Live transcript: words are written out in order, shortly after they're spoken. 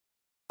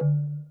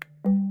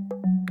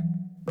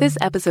This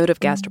episode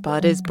of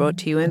Gastropod is brought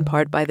to you in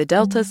part by the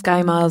Delta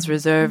SkyMiles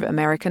Reserve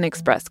American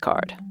Express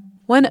card.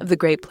 One of the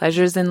great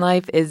pleasures in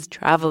life is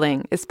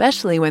traveling,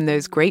 especially when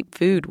there's great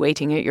food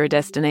waiting at your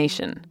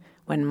destination.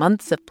 When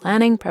months of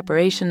planning,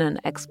 preparation, and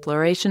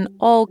exploration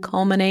all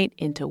culminate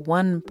into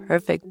one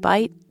perfect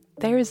bite,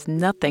 there's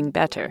nothing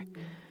better.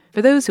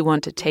 For those who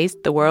want to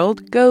taste the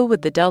world, go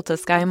with the Delta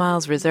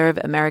SkyMiles Reserve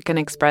American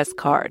Express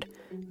card,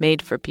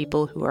 made for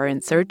people who are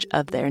in search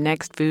of their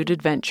next food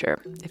adventure.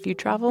 If you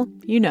travel,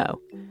 you know.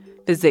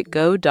 Visit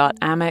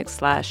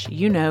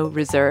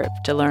go.amex/reserve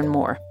to learn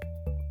more.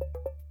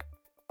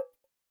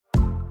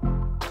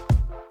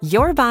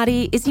 Your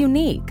body is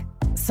unique.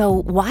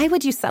 So why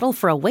would you settle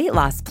for a weight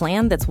loss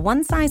plan that's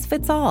one size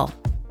fits all?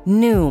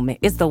 Noom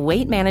is the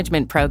weight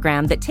management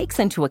program that takes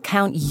into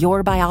account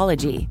your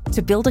biology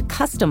to build a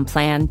custom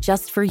plan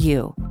just for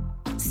you.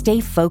 Stay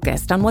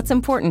focused on what's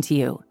important to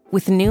you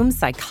with Noom's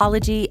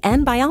psychology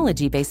and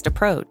biology-based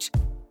approach.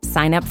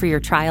 Sign up for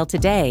your trial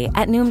today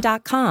at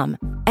Noom.com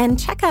and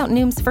check out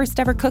Noom's first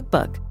ever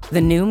cookbook,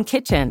 The Noom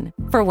Kitchen,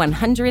 for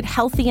 100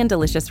 healthy and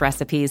delicious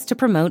recipes to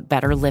promote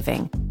better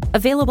living.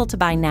 Available to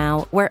buy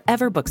now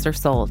wherever books are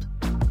sold.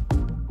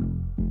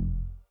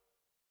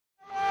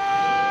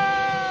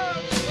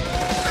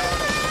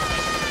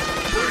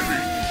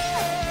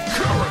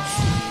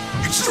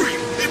 Extreme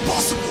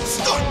Impossible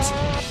Stunt!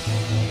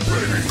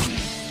 Baby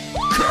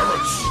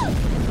carrots!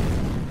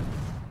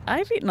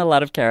 I've eaten a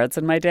lot of carrots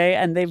in my day,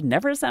 and they've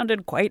never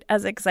sounded quite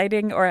as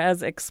exciting or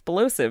as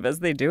explosive as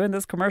they do in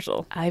this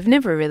commercial. I've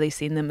never really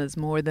seen them as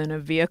more than a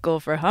vehicle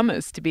for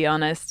hummus, to be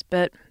honest,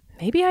 but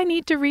maybe I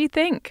need to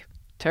rethink.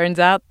 Turns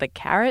out the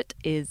carrot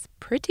is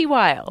pretty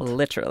wild.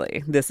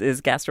 Literally. This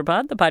is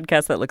Gastropod, the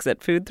podcast that looks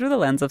at food through the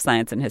lens of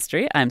science and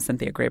history. I'm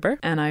Cynthia Graber.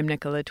 And I'm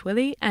Nicola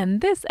Twilley,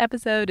 and this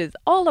episode is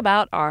all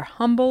about our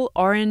humble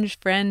orange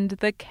friend,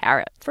 the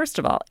carrot. First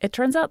of all, it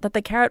turns out that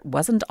the carrot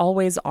wasn't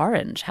always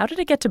orange. How did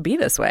it get to be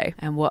this way?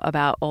 And what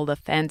about all the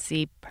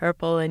fancy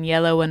purple and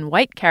yellow and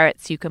white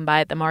carrots you can buy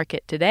at the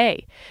market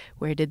today?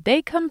 Where did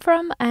they come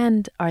from,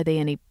 and are they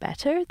any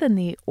better than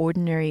the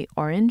ordinary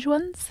orange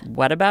ones?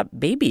 What about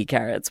baby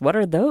carrots? What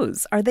are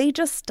those? Are they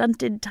just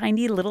stunted,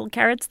 tiny little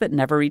carrots that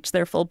never reach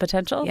their full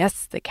potential?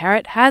 Yes, the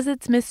carrot has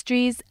its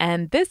mysteries,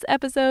 and this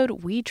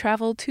episode we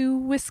travel to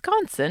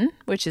Wisconsin,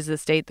 which is a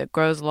state that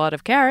grows a lot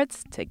of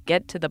carrots, to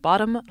get to the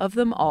bottom of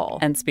them all.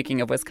 And speaking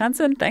of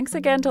Wisconsin, thanks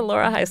again to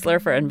Laura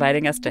Heisler for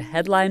inviting us to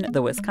headline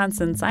the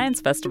Wisconsin Science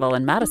Festival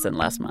in Madison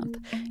last month.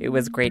 It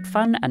was great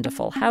fun and a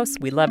full house.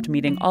 We loved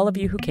meeting all of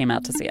you who came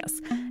out to see us.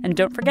 And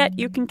don't forget,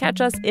 you can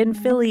catch us in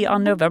Philly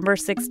on November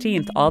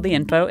 16th. All the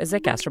info is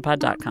at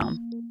gastropod.com.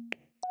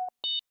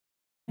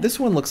 This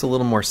one looks a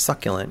little more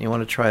succulent. You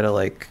want to try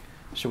to,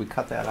 should we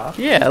cut that off?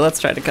 Yeah, let's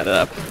try to cut it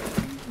up.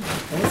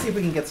 And let's see if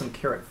we can get some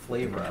carrot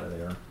flavor out of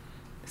there.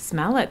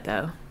 Smell it,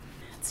 though.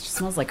 It just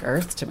smells like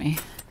earth to me.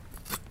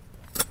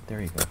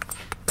 There you go.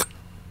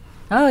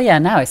 Oh, yeah,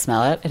 now I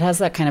smell it. It has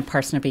that kind of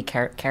parsnipy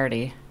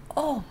carroty.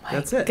 Oh, my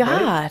That's it,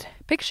 God. right?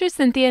 Picture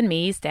Cynthia and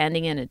me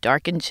standing in a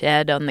darkened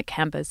shed on the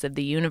campus of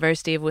the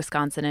University of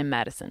Wisconsin in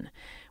Madison.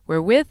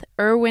 We're with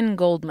Erwin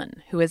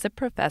Goldman, who is a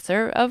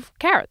professor of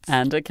carrots.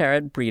 And a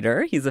carrot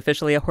breeder. He's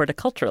officially a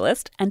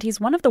horticulturalist, and he's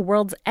one of the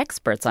world's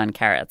experts on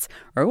carrots.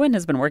 Erwin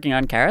has been working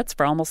on carrots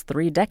for almost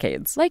 3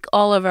 decades. Like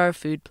all of our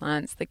food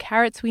plants, the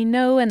carrots we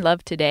know and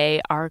love today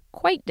are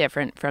quite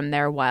different from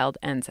their wild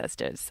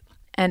ancestors.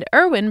 And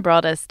Erwin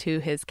brought us to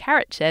his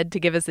carrot shed to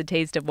give us a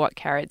taste of what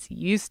carrots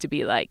used to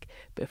be like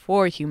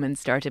before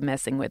humans started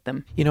messing with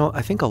them. You know,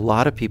 I think a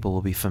lot of people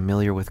will be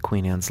familiar with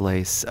Queen Anne's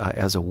lace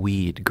as a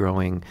weed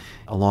growing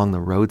along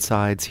the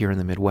roadsides here in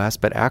the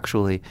Midwest, but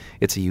actually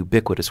it's a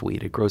ubiquitous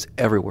weed. It grows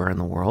everywhere in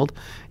the world.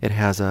 It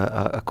has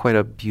a quite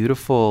a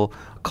beautiful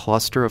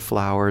cluster of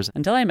flowers.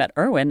 Until I met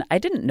Erwin, I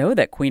didn't know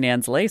that Queen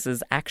Anne's lace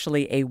is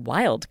actually a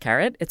wild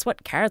carrot. It's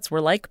what carrots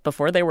were like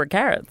before they were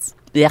carrots.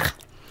 Yeah.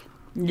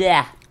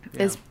 Yeah.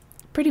 It's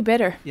pretty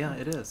bitter. Yeah,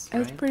 it is.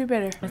 It's pretty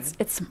bitter.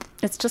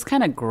 It's just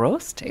kind of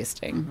gross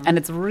tasting, and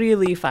it's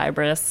really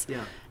fibrous.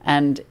 Yeah.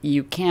 And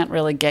you can't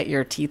really get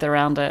your teeth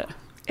around it.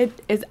 It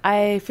is.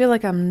 I feel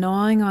like I'm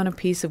gnawing on a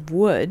piece of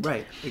wood.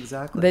 Right,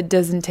 exactly. That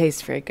doesn't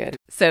taste very good.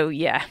 So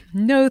yeah,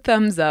 no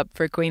thumbs up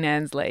for Queen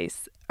Anne's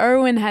lace.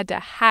 Erwin had to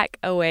hack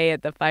away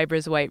at the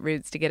fibrous white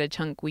roots to get a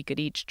chunk we could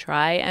each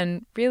try,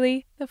 and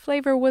really, the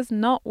flavor was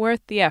not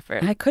worth the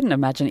effort. I couldn't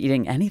imagine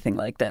eating anything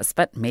like this,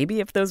 but maybe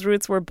if those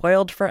roots were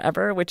boiled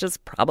forever, which is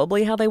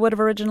probably how they would have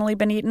originally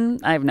been eaten,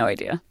 I have no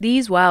idea.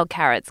 These wild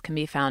carrots can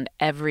be found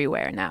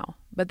everywhere now.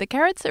 But the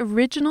carrot's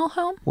original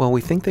home? Well,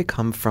 we think they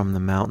come from the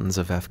mountains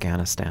of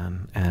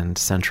Afghanistan and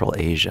Central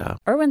Asia.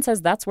 Erwin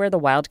says that's where the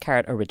wild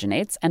carrot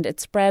originates, and it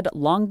spread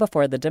long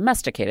before the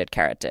domesticated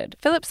carrot did.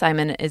 Philip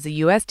Simon is a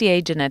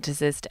USDA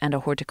geneticist and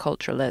a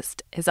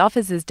horticulturalist. His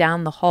office is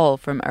down the hall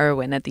from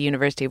Erwin at the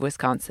University of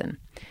Wisconsin.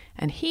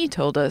 And he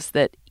told us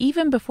that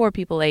even before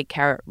people ate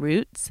carrot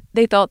roots,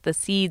 they thought the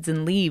seeds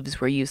and leaves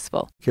were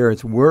useful.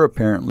 Carrots were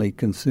apparently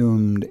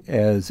consumed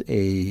as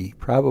a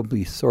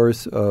probably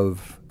source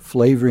of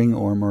flavoring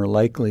or more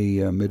likely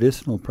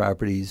medicinal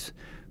properties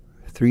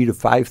 3,000 to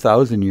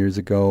 5,000 years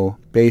ago,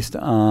 based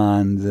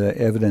on the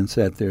evidence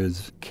that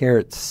there's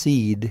carrot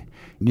seed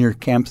near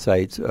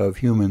campsites of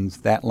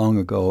humans that long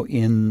ago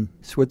in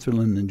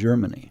Switzerland and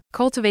Germany.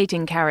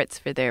 Cultivating carrots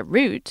for their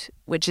root,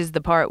 which is the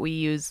part we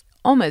use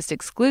almost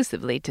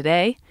exclusively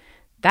today,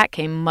 that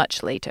came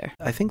much later.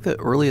 I think the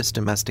earliest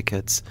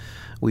domesticates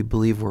we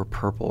believe were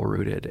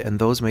purple-rooted, and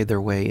those made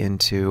their way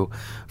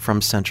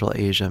from Central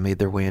Asia, made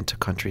their way into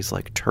countries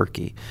like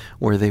Turkey,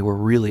 where they were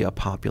really a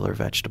popular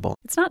vegetable.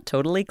 It's not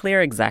totally clear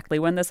exactly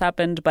when this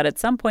happened, but at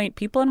some point,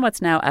 people in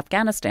what's now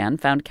Afghanistan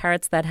found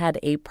carrots that had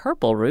a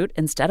purple root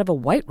instead of a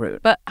white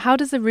root. But how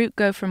does a root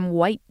go from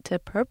white to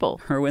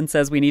purple? Irwin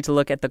says we need to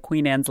look at the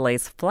Queen Anne's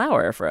lace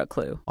flower for a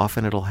clue.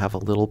 Often it'll have a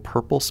little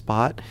purple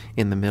spot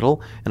in the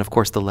middle, and of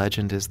course the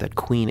legend is that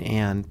Queen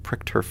Anne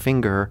pricked her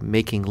finger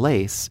making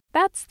lace.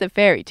 That's the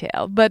fairy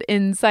tale, but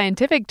in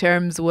scientific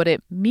terms, what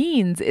it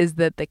means is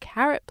that the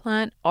carrot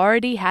plant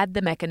already had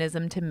the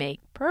mechanism to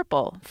make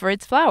purple for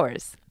its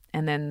flowers.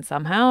 And then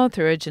somehow,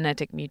 through a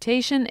genetic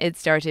mutation, it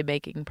started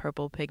making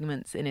purple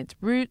pigments in its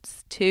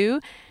roots, too.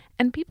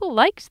 And people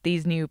liked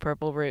these new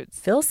purple roots.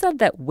 Phil said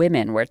that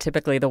women were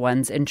typically the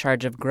ones in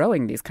charge of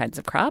growing these kinds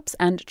of crops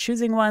and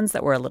choosing ones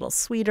that were a little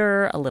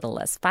sweeter, a little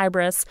less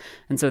fibrous.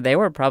 And so they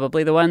were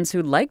probably the ones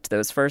who liked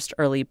those first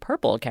early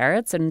purple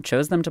carrots and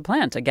chose them to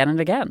plant again and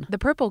again. The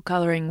purple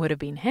coloring would have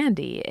been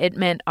handy. It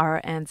meant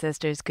our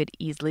ancestors could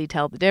easily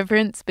tell the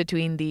difference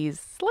between these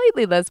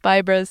slightly less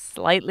fibrous,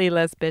 slightly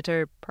less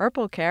bitter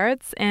purple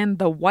carrots and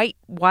the white,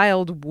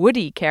 wild,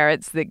 woody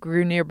carrots that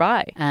grew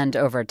nearby. And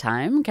over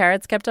time,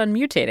 carrots kept on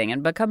mutating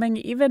and becoming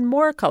even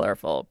more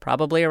colorful.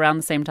 Probably around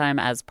the same time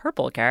as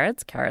purple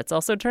carrots, carrots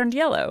also turned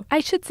yellow. I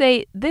should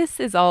say this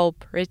is all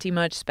pretty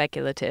much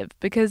speculative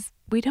because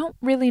we don't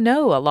really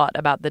know a lot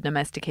about the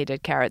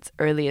domesticated carrot's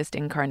earliest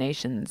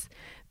incarnations.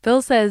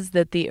 Phil says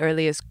that the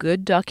earliest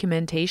good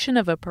documentation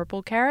of a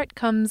purple carrot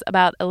comes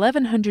about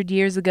 1,100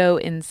 years ago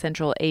in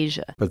Central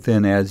Asia. But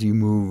then as you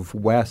move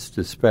west,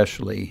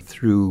 especially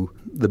through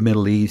the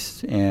Middle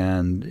East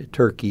and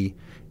Turkey,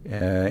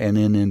 and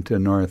then into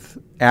North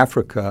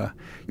Africa,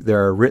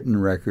 there are written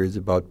records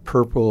about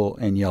purple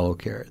and yellow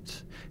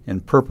carrots.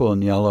 And purple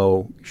and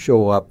yellow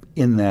show up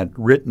in that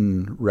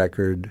written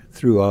record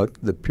throughout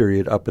the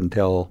period up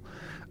until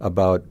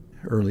about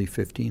early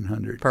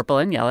 1500s. Purple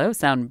and yellow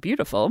sound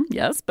beautiful,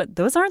 yes, but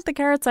those aren't the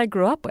carrots I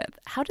grew up with.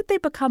 How did they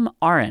become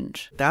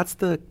orange? That's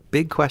the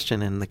big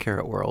question in the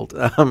carrot world.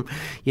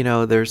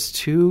 There's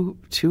two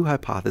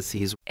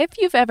hypotheses. If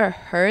you've ever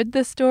heard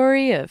the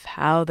story of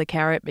how the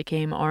carrot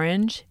became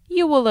orange,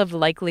 you will have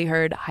likely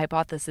heard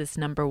hypothesis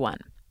number one.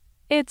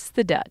 It's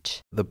the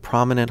Dutch. The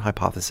prominent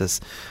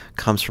hypothesis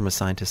comes from a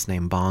scientist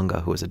named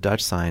Bonga, who was a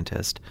Dutch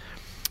scientist,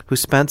 who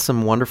spent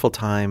some wonderful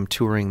time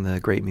touring the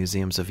great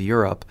museums of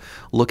Europe,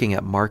 looking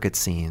at market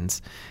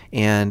scenes.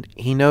 And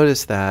he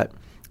noticed that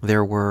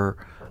there were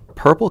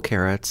purple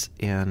carrots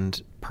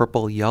and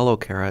purple-yellow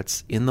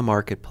carrots in the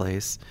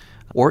marketplace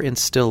or in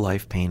still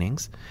life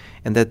paintings,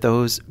 and that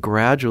those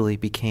gradually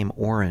became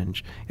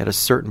orange at a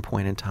certain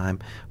point in time,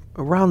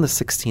 around the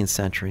 16th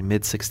century,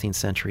 mid-16th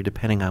century,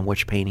 depending on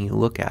which painting you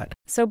look at.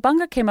 So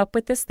Bonga came up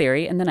with this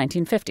theory in the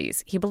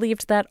 1950s. He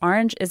believed that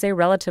orange is a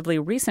relatively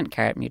recent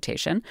carrot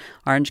mutation.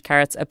 Orange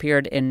carrots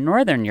appeared in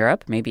northern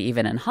Europe, maybe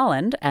even in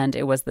Holland, and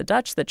it was the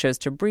Dutch that chose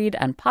to breed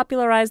and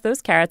popularize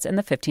those carrots in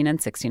the 15 and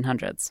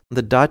 1600s.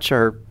 The Dutch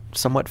are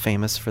somewhat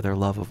famous for their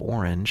love of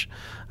orange,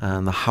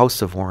 the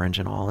House of Orange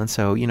and all. And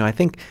so, I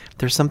think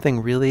there's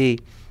something really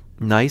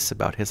nice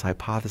about his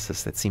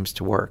hypothesis that seems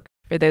to work.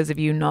 For those of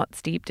you not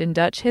steeped in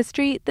Dutch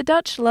history, the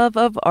Dutch love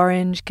of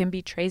orange can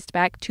be traced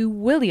back to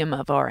William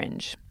of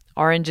Orange.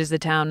 Orange is a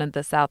town in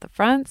the south of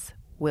France.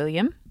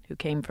 William, who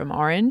came from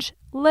Orange,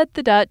 led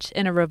the Dutch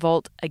in a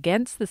revolt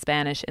against the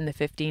Spanish in the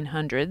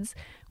 1500s,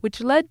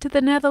 which led to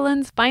the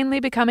Netherlands finally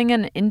becoming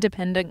an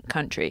independent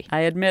country. I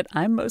admit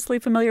I'm mostly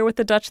familiar with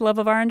the Dutch love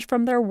of orange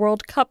from their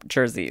World Cup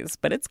jerseys,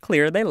 but it's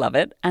clear they love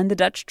it, and the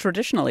Dutch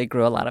traditionally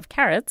grew a lot of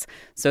carrots,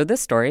 so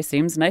this story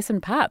seems nice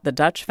and pat. The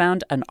Dutch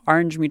found an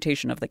orange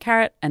mutation of the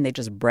carrot, and they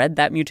just bred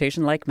that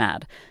mutation like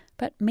mad.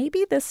 But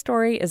maybe this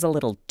story is a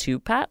little too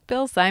pat.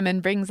 Bill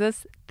Simon brings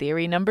us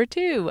theory number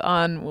 2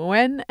 on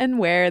when and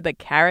where the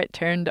carrot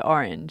turned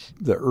orange.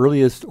 The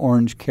earliest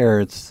orange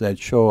carrots that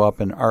show up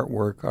in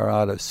artwork are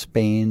out of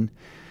Spain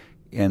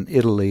and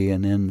Italy,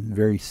 and then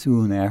very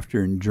soon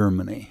after in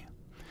Germany.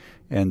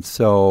 And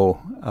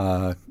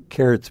so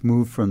carrots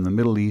moved from the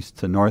Middle East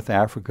to North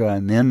Africa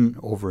and then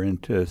over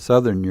into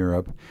Southern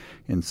Europe.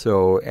 And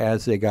so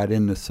as they got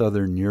into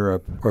Southern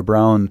Europe,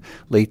 around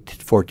late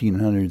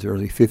 1400s,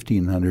 early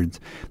 1500s,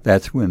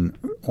 that's when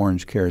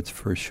orange carrots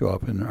first show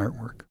up in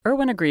artwork.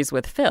 Irwin agrees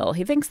with Phil.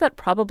 He thinks that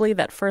probably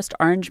that first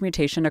orange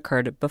mutation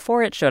occurred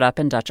before it showed up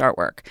in Dutch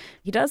artwork.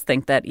 He does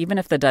think that even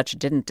if the Dutch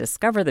didn't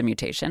discover the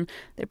mutation,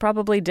 they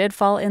probably did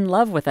fall in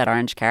love with that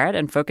orange carrot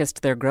and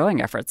focused their growing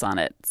efforts on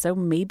it. So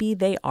maybe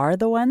they are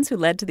the ones who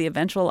led to the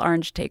eventual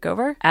orange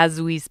takeover?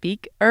 As we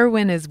speak,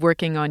 Irwin is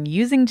working on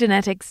using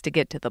genetics to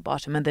get to the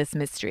bottom of this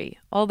mystery,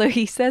 although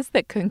he says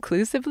that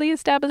conclusively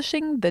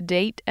establishing the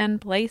date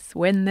and place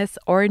when this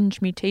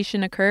orange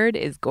mutation occurred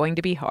is going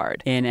to be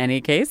hard. In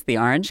any case, the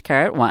orange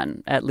carrot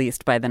won, at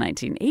least by the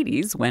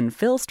 1980s. When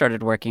Phil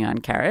started working on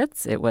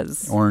carrots, it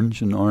was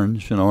orange and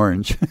orange and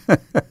orange.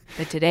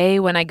 But today,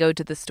 when I go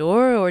to the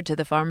store or to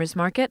the farmer's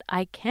market,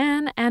 I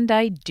can and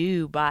I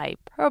do buy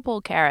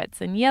purple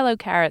carrots and yellow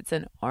carrots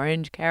and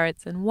orange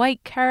carrots and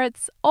white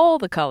carrots, all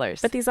the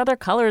colors. But these other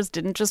colors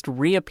didn't just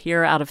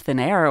reappear out of thin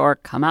air or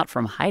come out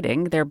from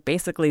hiding. They're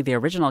basically the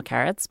original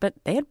carrots, but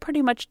they had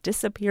pretty much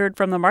disappeared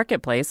from the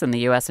marketplace in the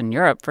U.S. and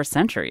Europe for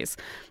centuries.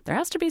 There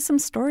has to be some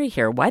story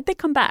here. Why'd they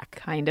come back?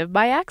 Kind of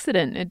by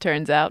accident, it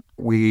turns out.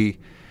 We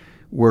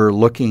were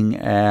looking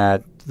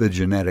at the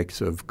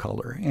genetics of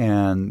color,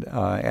 and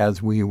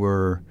as we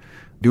were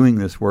doing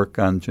this work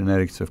on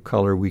genetics of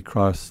color, we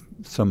crossed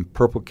some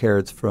purple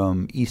carrots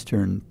from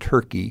eastern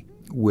Turkey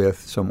with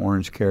some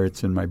orange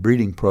carrots in my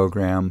breeding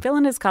program. Phil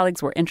and his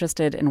colleagues were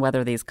interested in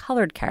whether these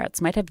colored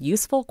carrots might have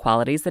useful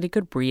qualities that he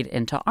could breed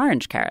into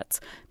orange carrots.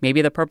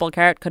 Maybe the purple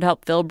carrot could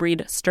help Phil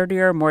breed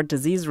sturdier, more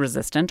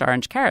disease-resistant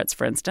orange carrots,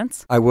 for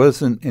instance. I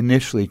wasn't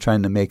initially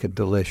trying to make it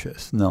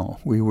delicious, no.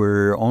 We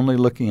were only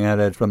looking at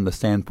it from the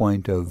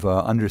standpoint of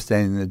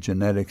understanding the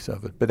genetics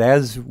of it. But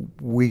as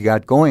we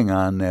got going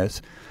on this,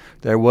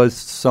 there was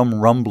some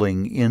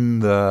rumbling in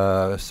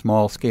the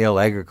small-scale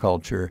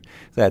agriculture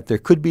that there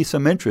could be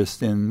some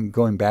interest in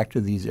going back to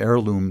these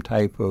heirloom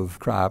type of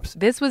crops.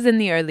 This was in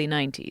the early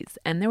 90s,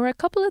 and there were a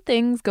couple of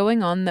things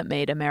going on that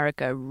made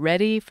America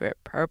ready for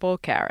purple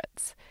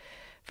carrots.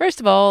 First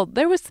of all,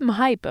 there was some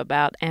hype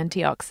about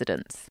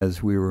antioxidants.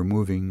 As we were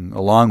moving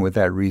along with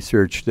that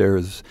research, there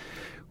was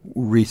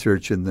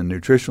research in the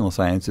nutritional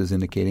sciences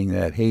indicating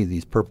that, hey,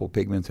 these purple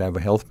pigments have a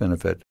health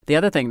benefit. The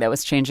other thing that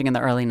was changing in the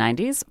early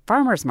 90s,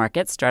 farmers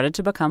markets started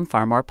to become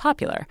far more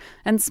popular,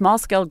 and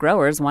small-scale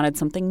growers wanted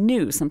something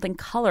new, something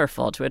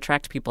colorful to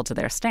attract people to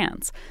their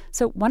stands.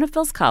 So one of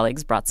Phil's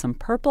colleagues brought some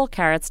purple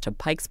carrots to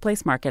Pike's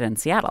Place Market in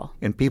Seattle.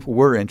 And people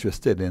were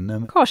interested in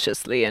them.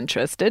 Cautiously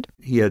interested.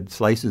 He had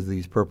slices of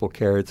these purple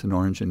carrots and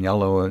orange and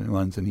yellow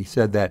ones, and he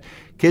said that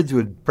kids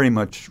would pretty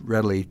much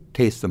readily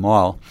taste them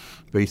all.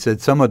 But he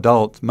said some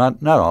adults,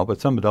 not all,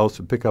 but some adults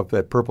would pick up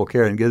that purple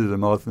carrot and get it in their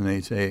mouth, and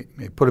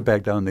they put it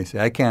back down, and they say,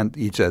 I can't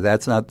eat that.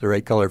 That's not the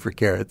right color for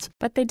carrots.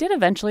 But they did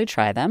eventually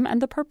try them,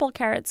 and the purple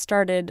carrot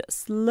started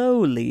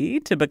slowly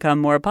to become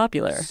more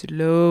popular.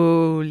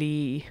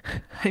 Slowly.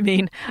 I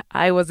mean,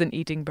 I wasn't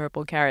eating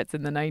purple carrots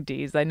in the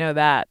 90s. I know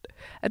that.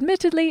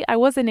 Admittedly, I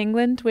was in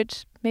England,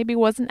 which maybe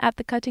wasn't at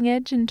the cutting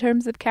edge in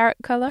terms of carrot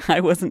color. I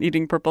wasn't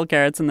eating purple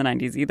carrots in the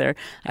 90s either.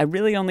 I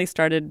really only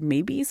started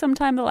maybe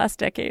sometime the last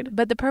decade.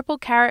 But the purple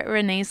carrot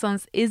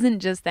renaissance isn't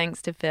just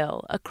thanks to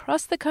Phil.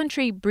 Across the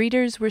country,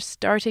 breeders were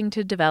starting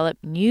to develop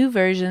new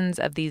versions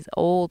of these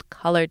old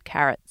colored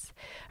carrots.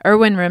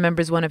 Erwin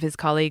remembers one of his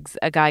colleagues,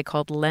 a guy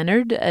called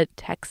Leonard at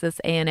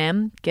Texas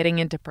A&M, getting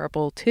into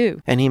purple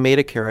too. And he made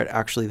a carrot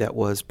actually that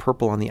was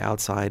purple on the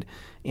outside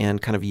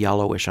and kind of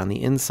yellowish on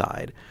the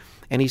inside.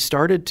 And he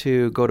started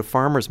to go to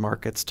farmers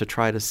markets to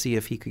try to see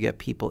if he could get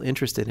people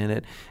interested in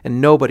it, and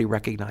nobody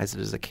recognized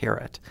it as a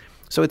carrot.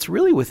 So it's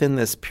really within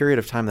this period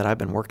of time that I've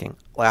been working,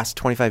 last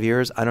 25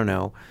 years, I don't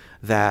know,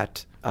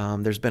 that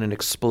there's been an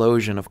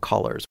explosion of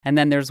colors. And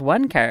then there's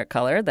one carrot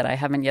color that I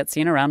haven't yet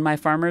seen around my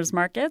farmers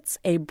markets,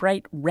 a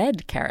bright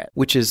red carrot.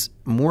 Which is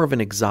more of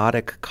an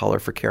exotic color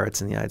for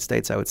carrots in the United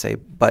States, I would say,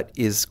 but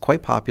is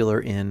quite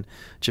popular in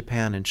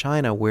Japan and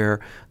China, where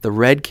the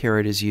red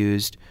carrot is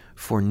used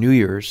for New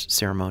Year's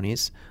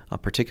ceremonies,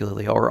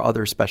 particularly, or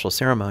other special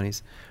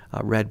ceremonies,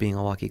 red being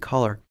a lucky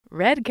color.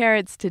 Red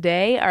carrots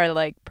today are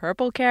like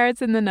purple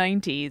carrots in the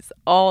 90s.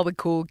 All the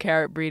cool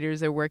carrot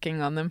breeders are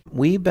working on them.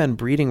 We've been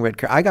breeding red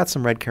carrots. I got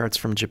some red carrots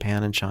from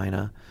Japan and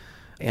China,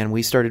 and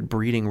we started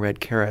breeding red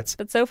carrots.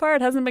 But so far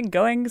it hasn't been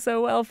going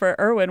so well for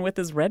Erwin with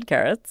his red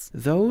carrots.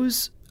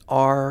 Those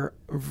are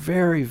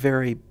very,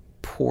 very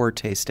poor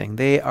tasting.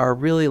 They are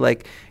really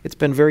like, it's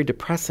been very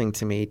depressing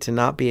to me to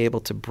not be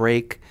able to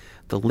break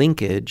the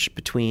linkage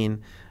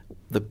between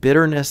the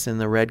bitterness in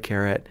the red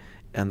carrot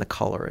and the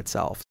color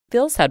itself.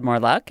 Phil's had more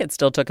luck. It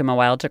still took him a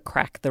while to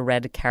crack the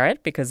red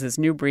carrot because his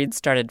new breed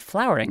started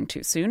flowering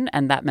too soon,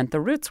 and that meant the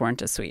roots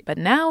weren't as sweet. But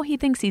now he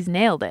thinks he's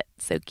nailed it.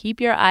 So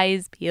keep your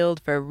eyes peeled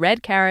for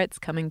red carrots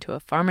coming to a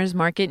farmer's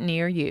market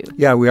near you.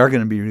 Yeah, we are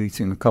going to be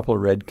releasing a couple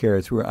of red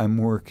carrots. I'm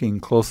working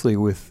closely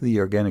with the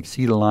Organic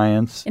Seed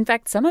Alliance. In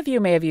fact, some of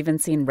you may have even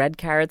seen red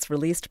carrots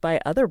released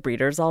by other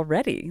breeders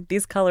already.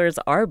 These colors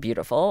are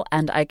beautiful,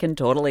 and I can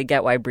totally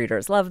get why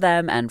breeders love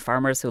them and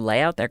farmers who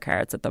lay out their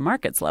carrots at the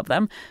markets love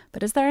them.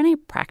 But is there any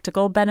practical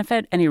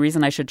benefit? Any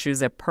reason I should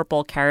choose a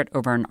purple carrot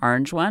over an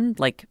orange one?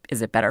 Like,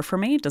 is it better for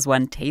me? Does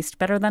one taste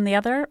better than the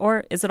other?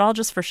 Or is it all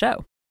just for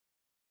show?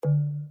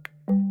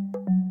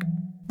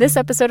 This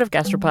episode of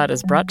Gastropod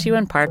is brought to you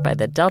in part by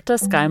the Delta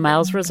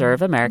SkyMiles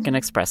Reserve American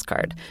Express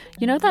card.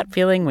 You know that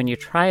feeling when you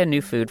try a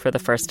new food for the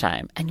first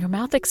time and your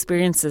mouth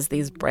experiences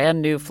these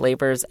brand new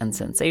flavors and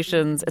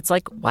sensations? It's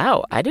like,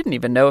 wow, I didn't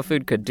even know a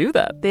food could do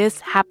that. This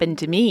happened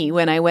to me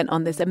when I went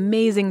on this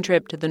amazing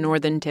trip to the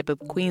northern tip of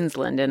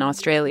Queensland in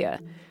Australia.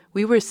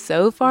 We were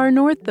so far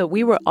north that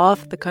we were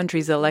off the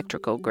country's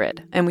electrical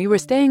grid, and we were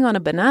staying on a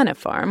banana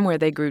farm where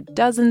they grew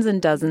dozens and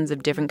dozens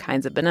of different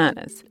kinds of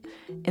bananas.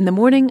 In the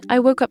morning, I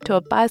woke up to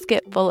a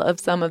basket full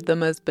of some of the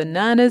most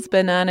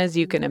bananas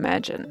you can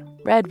imagine.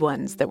 Red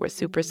ones that were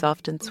super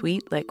soft and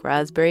sweet like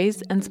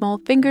raspberries, and small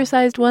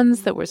finger-sized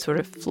ones that were sort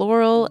of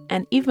floral,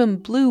 and even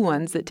blue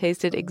ones that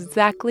tasted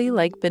exactly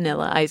like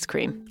vanilla ice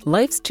cream.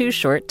 Life's too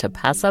short to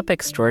pass up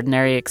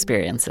extraordinary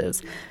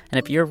experiences. And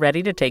if you're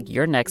ready to take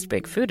your next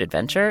big food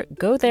adventure,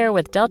 go there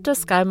with Delta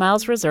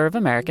SkyMiles Reserve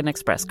American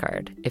Express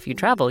card. If you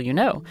travel, you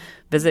know.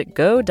 Visit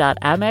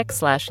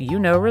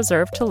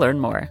go.amex/reserve to learn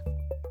more.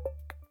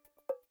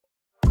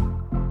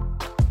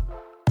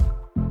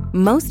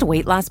 Most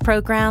weight loss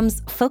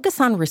programs focus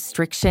on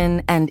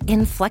restriction and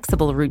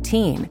inflexible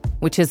routine,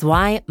 which is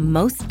why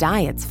most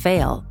diets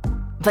fail.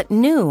 But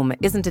Noom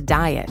isn't a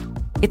diet.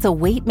 It's a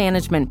weight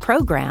management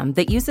program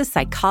that uses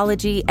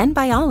psychology and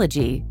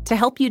biology to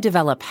help you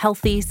develop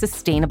healthy,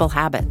 sustainable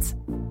habits.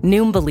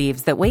 Noom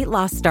believes that weight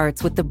loss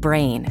starts with the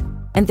brain,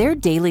 and their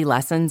daily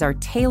lessons are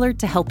tailored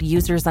to help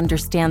users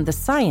understand the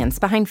science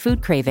behind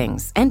food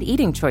cravings and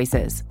eating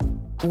choices.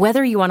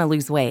 Whether you want to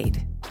lose weight,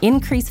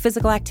 increase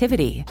physical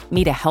activity,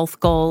 meet a health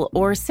goal,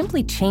 or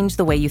simply change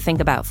the way you think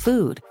about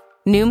food,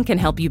 Noom can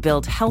help you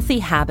build healthy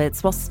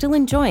habits while still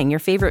enjoying your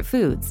favorite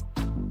foods.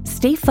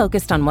 Stay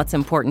focused on what's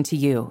important to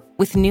you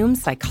with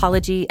Noom's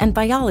psychology and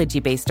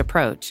biology-based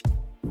approach.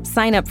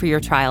 Sign up for your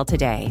trial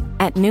today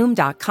at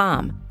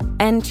Noom.com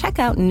and check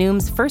out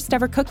Noom's first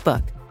ever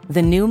cookbook,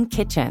 The Noom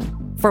Kitchen,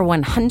 for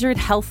 100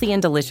 healthy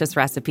and delicious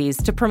recipes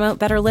to promote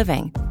better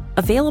living.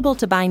 Available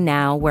to buy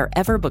now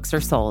wherever books are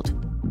sold.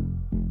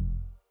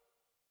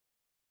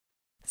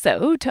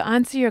 So, to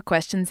answer your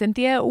question,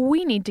 Cynthia,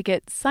 we need to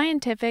get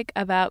scientific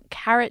about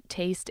carrot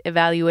taste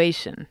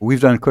evaluation. We've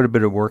done quite a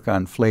bit of work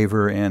on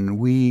flavor, and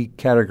we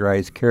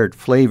categorize carrot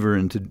flavor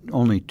into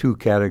only two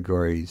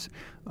categories.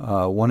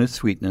 One is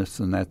sweetness,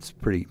 and that's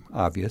pretty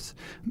obvious.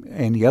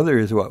 And the other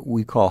is what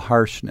we call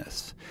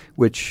harshness,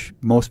 which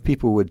most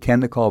people would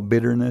tend to call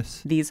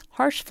bitterness. These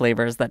harsh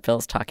flavors that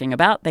Phil's talking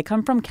about, they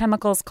come from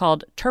chemicals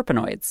called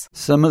terpenoids.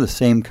 Some of the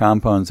same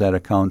compounds that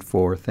account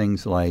for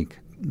things like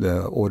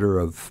the odor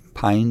of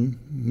pine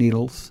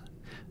needles.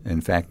 In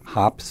fact,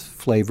 hops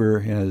flavor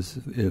has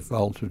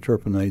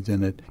ultra-terpenoids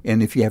in it.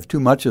 And if you have too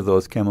much of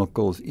those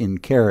chemicals in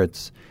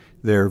carrots,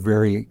 they're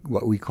very,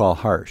 what we call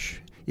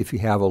harsh. If you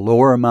have a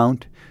lower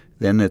amount,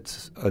 then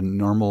it's a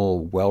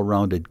normal,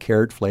 well-rounded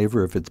carrot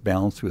flavor if it's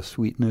balanced with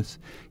sweetness.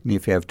 And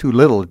if you have too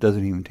little, it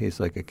doesn't even taste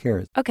like a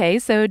carrot. Okay,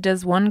 so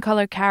does one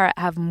color carrot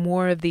have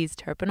more of these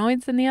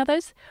terpenoids than the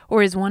others?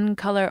 Or is one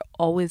color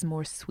always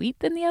more sweet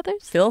than the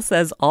others? Phil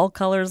says all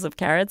colors of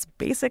carrots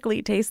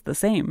basically taste the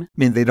same. I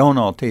mean, they don't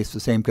all taste the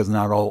same because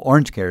not all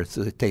orange carrots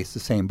taste the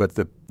same, but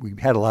we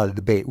had a lot of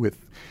debate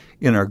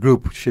in our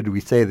group, should we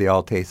say they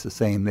all taste the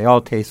same? They all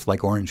taste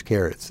like orange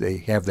carrots. They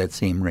have that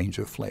same range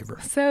of flavor.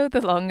 So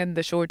the long and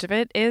the short of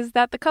it is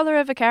that the color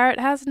of a carrot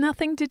has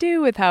nothing to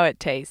do with how it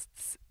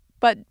tastes.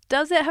 But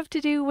does it have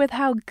to do with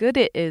how good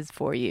it is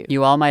for you?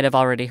 You all might have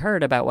already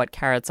heard about what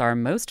carrots are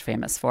most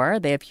famous for.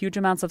 They have huge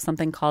amounts of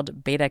something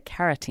called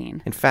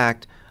beta-carotene. In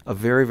fact, a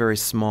very, very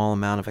small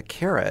amount of a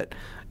carrot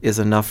is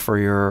enough for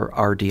your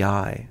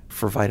RDI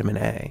for vitamin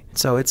A.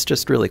 So it's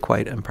just really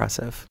quite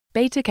impressive.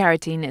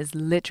 Beta-carotene is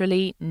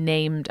literally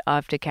named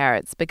after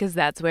carrots because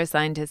that's where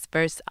scientists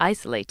first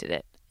isolated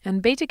it.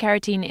 And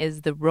beta-carotene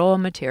is the raw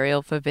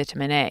material for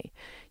vitamin A.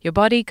 Your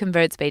body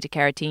converts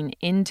beta-carotene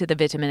into the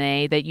vitamin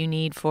A that you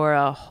need for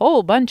a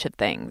whole bunch of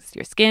things.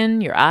 Your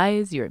skin, your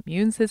eyes, your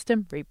immune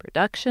system,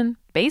 reproduction,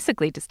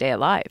 basically to stay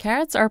alive.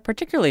 Carrots are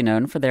particularly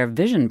known for their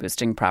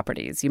vision-boosting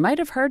properties. You might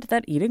have heard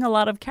that eating a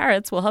lot of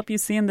carrots will help you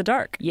see in the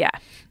dark. Yeah.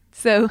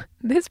 So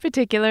this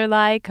particular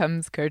lie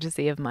comes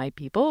courtesy of my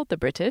people, the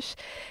British.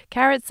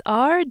 Carrots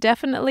are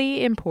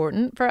definitely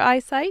important for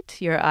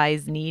eyesight. Your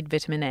eyes need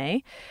vitamin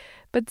A.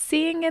 But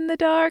seeing in the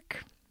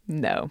dark?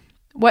 No.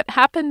 What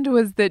happened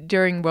was that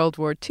during World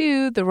War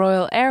II, the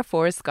Royal Air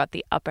Force got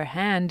the upper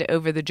hand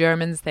over the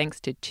Germans thanks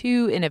to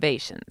two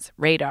innovations.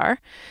 Radar,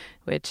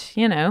 which,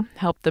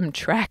 helped them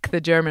track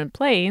the German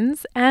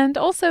planes, and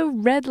also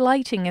red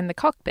lighting in the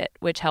cockpit,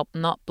 which helped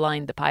not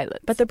blind the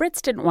pilots. But the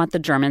Brits didn't want the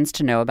Germans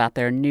to know about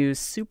their new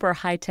super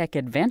high-tech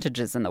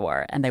advantages in the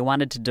war, and they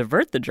wanted to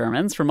divert the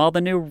Germans from all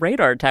the new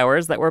radar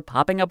towers that were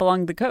popping up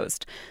along the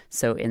coast.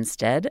 So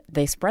instead,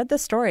 they spread the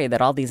story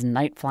that all these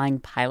night-flying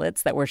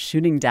pilots that were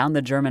shooting down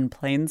the German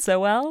planes so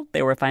well,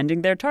 they were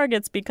finding their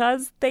targets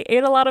because they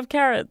ate a lot of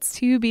carrots.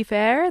 To be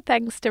fair,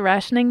 thanks to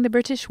rationing, the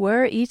British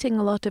were eating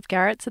a lot of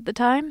carrots at the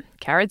time.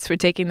 Carrots were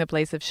taking the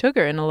place of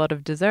sugar in a lot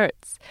of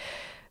desserts.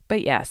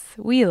 But yes,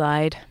 we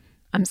lied.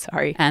 I'm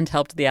sorry. And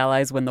helped the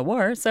Allies win the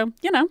war, so,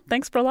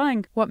 thanks for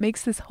lying. What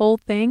makes this whole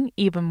thing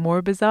even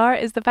more bizarre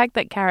is the fact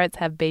that carrots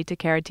have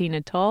beta-carotene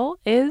at all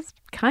is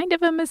kind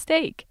of a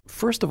mistake.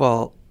 First of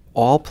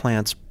all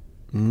plants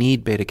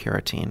need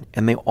beta-carotene,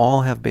 and they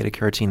all have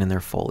beta-carotene in their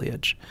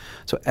foliage.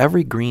 So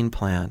every green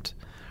plant,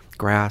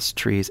 grass,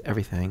 trees,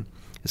 everything,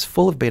 is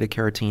full of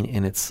beta-carotene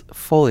in its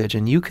foliage,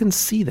 and you can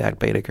see that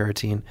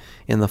beta-carotene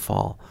in the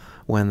fall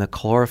when the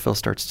chlorophyll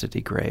starts to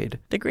degrade.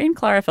 The green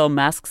chlorophyll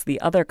masks the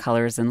other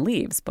colors in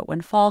leaves, but when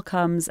fall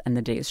comes and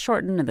the days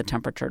shorten and the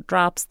temperature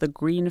drops, the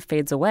green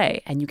fades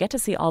away, and you get to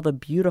see all the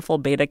beautiful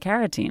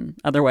beta-carotene,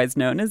 otherwise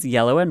known as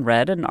yellow and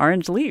red and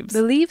orange leaves.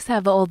 The leaves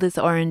have all this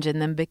orange in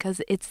them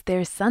because it's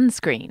their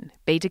sunscreen.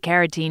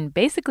 Beta-carotene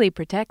basically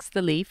protects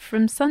the leaf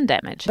from sun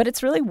damage. But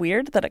it's really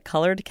weird that a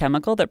colored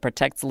chemical that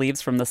protects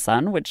leaves from the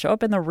sun would show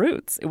up in the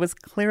roots. It was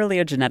clearly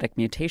a genetic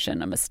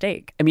mutation, a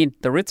mistake. I mean,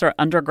 the roots are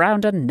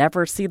underground and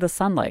never see the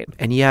sunlight.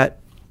 And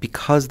yet,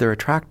 because they're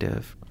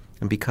attractive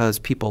and because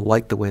people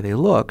liked the way they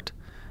looked,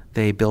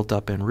 they built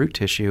up in root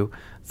tissue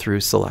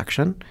through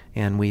selection,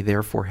 and we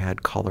therefore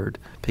had colored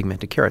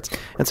pigmented carrots.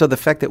 And so the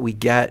fact that we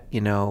get,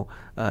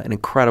 an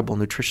incredible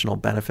nutritional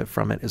benefit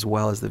from it as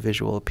well as the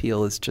visual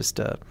appeal is just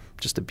a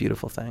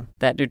beautiful thing.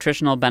 That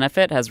nutritional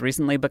benefit has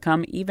recently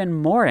become even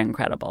more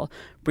incredible.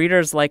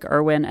 Breeders like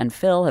Irwin and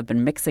Phil have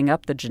been mixing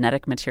up the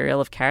genetic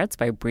material of carrots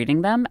by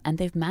breeding them, and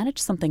they've managed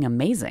something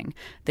amazing.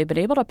 They've been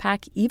able to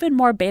pack even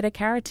more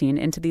beta-carotene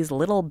into these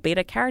little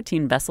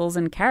beta-carotene vessels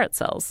in carrot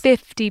cells.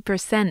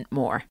 50%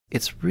 more.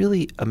 It's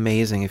really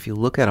amazing. If you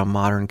look at a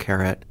modern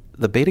carrot,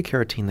 the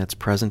beta-carotene that's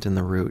present in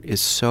the root is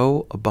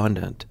so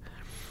abundant.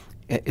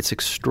 It's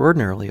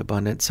extraordinarily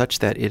abundant, such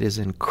that it is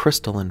in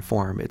crystalline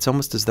form. It's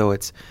almost as though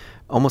it's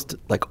almost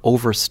like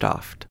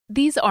overstuffed.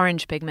 These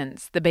orange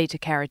pigments, the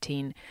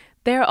beta-carotene,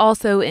 they're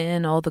also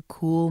in all the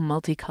cool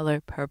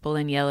multicolor purple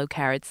and yellow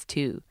carrots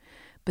too.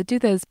 But do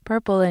those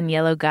purple and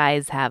yellow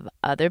guys have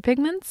other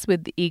pigments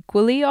with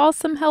equally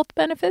awesome health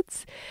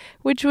benefits,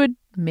 which would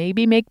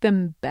maybe make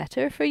them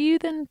better for you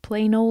than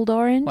plain old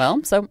orange?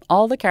 Well, so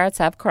all the carrots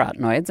have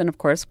carotenoids, and of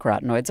course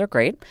carotenoids are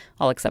great,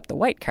 all except the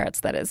white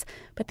carrots, that is.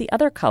 But the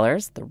other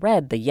colors, the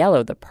red, the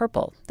yellow, the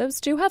purple, those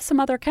do have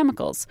some other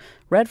chemicals.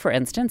 Red, for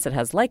instance, it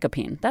has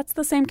lycopene. That's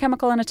the same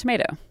chemical in a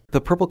tomato.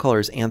 The purple color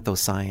is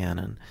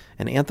anthocyanin,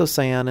 and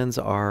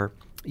anthocyanins are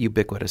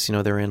ubiquitous.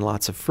 They're in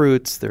lots of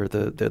fruits. They're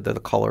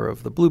the color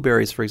of the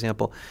blueberries, for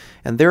example,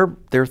 and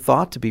they're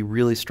thought to be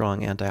really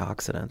strong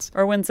antioxidants.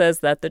 Irwin says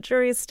that the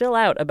jury is still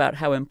out about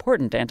how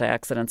important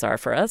antioxidants are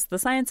for us. The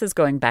science is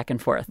going back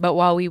and forth. But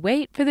while we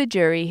wait for the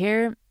jury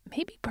here,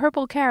 maybe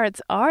purple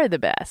carrots are the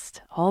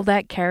best. All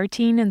that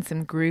carotene and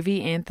some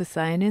groovy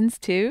anthocyanins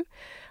too.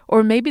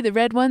 Or maybe the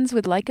red ones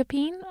with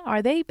lycopene,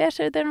 are they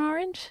better than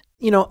orange?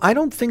 I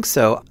don't think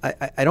so.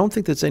 I don't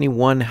think there's any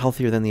one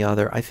healthier than the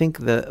other. I think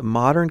the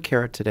modern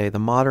carrot today, the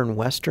modern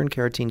Western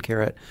carotene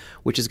carrot,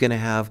 which is going to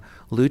have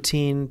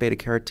lutein,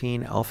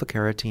 beta-carotene,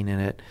 alpha-carotene in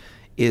it,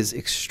 is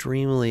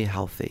extremely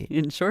healthy.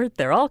 In short,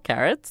 they're all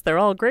carrots. They're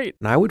all great.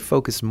 And I would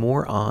focus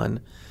more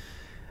on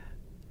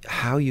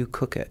how you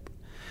cook it.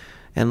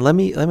 And let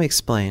me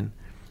explain.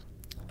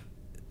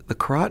 The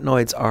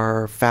carotenoids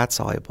are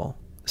fat-soluble,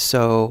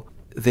 so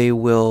they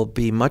will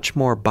be much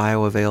more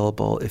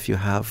bioavailable if you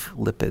have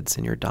lipids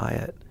in your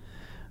diet.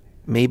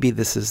 Maybe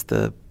this is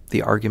the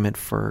argument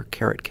for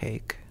carrot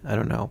cake. I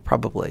don't know.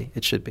 Probably.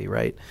 It should be,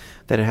 right?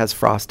 That it has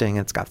frosting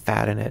and it's got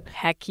fat in it.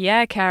 Heck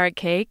yeah, carrot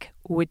cake,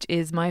 which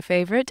is my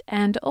favorite,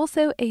 and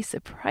also a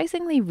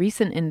surprisingly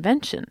recent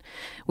invention.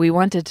 We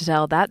wanted to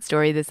tell that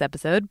story this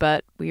episode,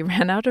 but we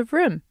ran out of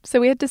room, so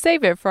we had to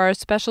save it for our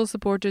special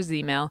supporters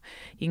email.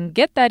 You can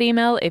get that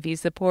email if you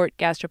support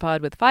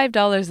Gastropod with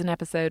 $5 an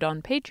episode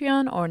on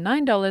Patreon or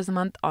 $9 a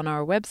month on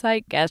our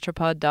website,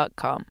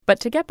 gastropod.com. But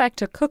to get back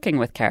to cooking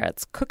with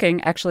carrots,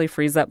 cooking actually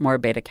frees up more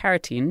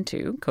beta-carotene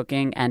too.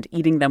 Cooking and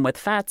eating them with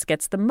fats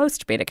gets the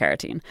most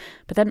beta-carotene.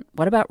 But then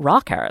what about raw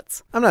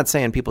carrots? I'm not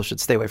saying people should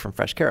stay away from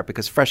fresh carrot,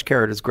 because fresh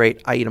carrot is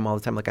great. I eat them all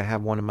the time. Like I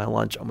have one in my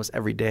lunch almost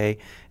every day,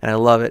 and I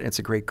love it. It's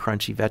a great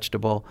crunchy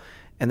vegetable,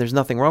 and there's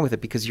nothing wrong with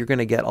it because you're going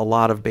to get a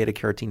lot of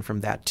beta-carotene from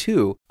that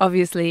too.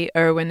 Obviously,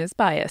 Irwin is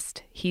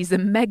biased. He's a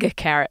mega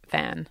carrot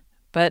fan.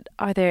 But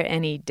are there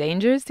any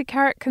dangers to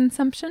carrot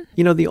consumption?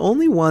 The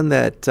only one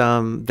that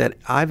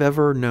I've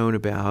ever known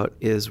about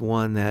is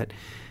one that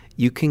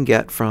you can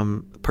get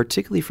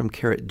particularly from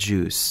carrot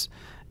juice.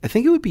 I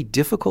think it would be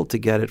difficult to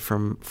get it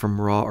from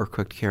raw or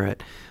cooked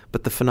carrot,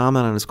 but the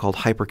phenomenon is called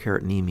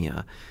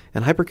hypercarotenemia.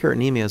 And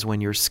hypercarotenemia is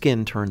when your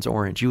skin turns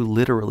orange. You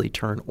literally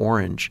turn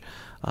orange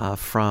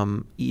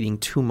from eating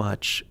too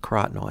much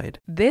carotenoid.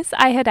 This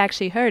I had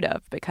actually heard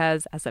of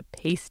because as a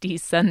pasty,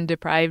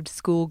 sun-deprived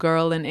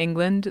schoolgirl in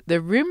England,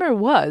 the rumor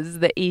was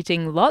that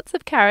eating lots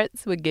of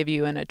carrots would give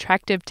you an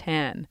attractive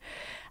tan.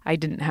 I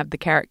didn't have the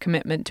carrot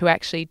commitment to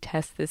actually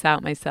test this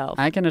out myself.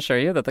 I can assure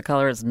you that the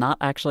color is not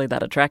actually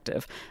that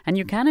attractive. And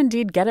you can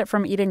indeed get it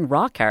from eating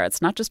raw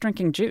carrots, not just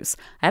drinking juice.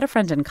 I had a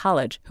friend in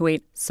college who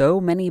ate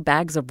so many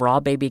bags of raw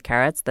baby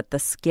carrots that the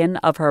skin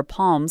of her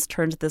palms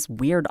turned this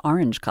weird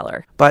orange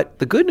color. But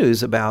the good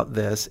news about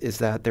this is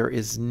that there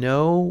is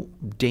no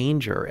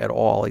danger at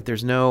all. Like,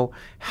 there's no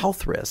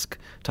health risk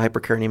to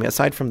hyperkarotemia,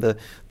 aside from the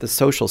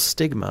social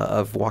stigma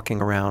of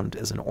walking around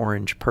as an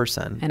orange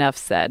person. Enough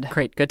said.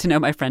 Great. Good to know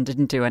my friend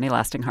didn't do any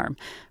lasting harm.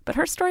 But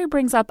her story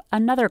brings up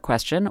another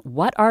question.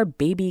 What are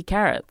baby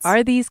carrots?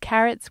 Are these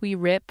carrots we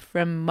rip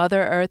from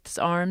Mother Earth's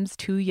arms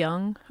too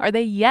young? Are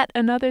they yet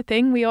another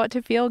thing we ought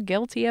to feel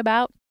guilty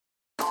about?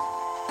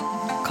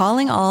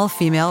 Calling all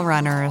female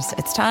runners,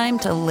 it's time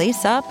to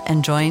lace up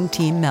and join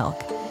Team Milk.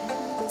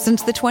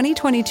 Since the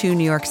 2022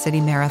 New York City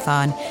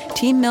Marathon,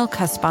 Team Milk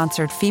has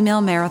sponsored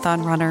female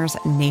marathon runners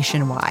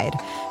nationwide,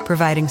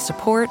 providing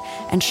support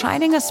and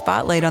shining a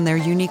spotlight on their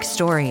unique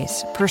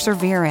stories,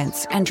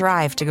 perseverance, and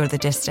drive to go the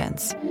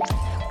distance.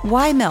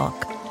 Why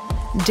milk?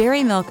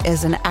 Dairy milk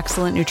is an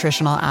excellent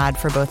nutritional add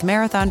for both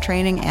marathon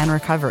training and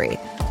recovery.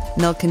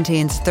 Milk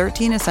contains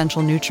 13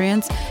 essential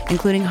nutrients,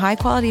 including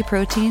high-quality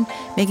protein,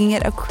 making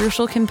it a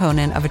crucial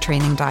component of a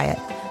training diet.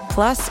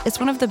 Plus, it's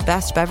one of the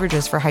best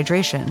beverages for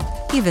hydration,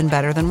 even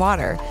better than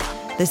water.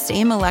 The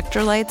same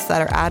electrolytes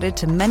that are added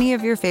to many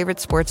of your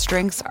favorite sports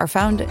drinks are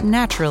found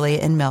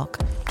naturally in milk.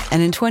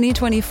 And in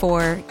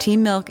 2024,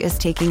 Team Milk is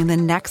taking the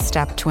next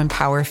step to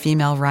empower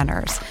female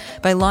runners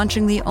by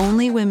launching the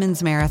only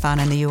women's marathon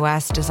in the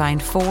U.S.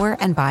 designed for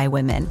and by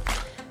women.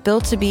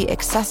 Built to be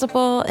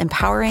accessible,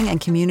 empowering, and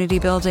community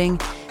building,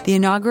 the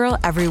inaugural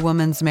Every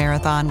Woman's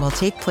Marathon will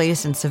take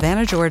place in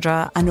Savannah,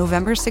 Georgia on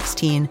November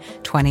 16,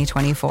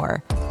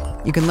 2024.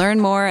 You can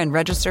learn more and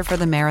register for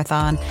the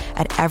marathon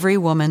at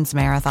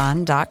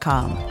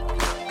everywomansmarathon.com.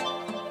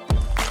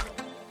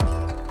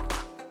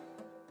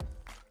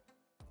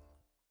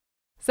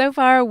 So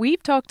far,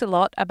 we've talked a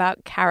lot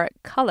about carrot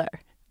color.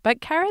 But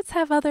carrots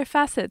have other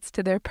facets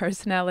to their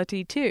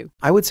personality, too.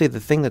 I would say the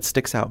thing that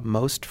sticks out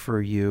most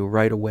for you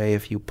right away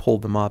if you pull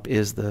them up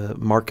is the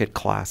market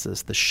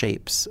classes, the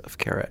shapes of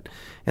carrot.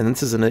 And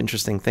this is an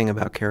interesting thing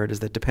about carrot, is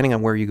that depending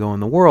on where you go in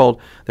the world,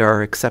 there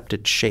are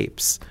accepted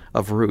shapes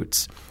of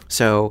roots.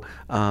 So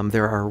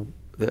there are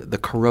the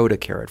Carota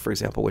carrot, for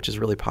example, which is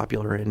really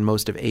popular in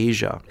most of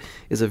Asia,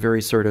 is a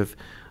very sort of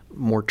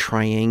more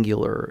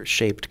triangular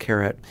shaped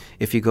carrot.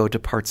 If you go to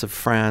parts of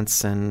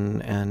France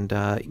and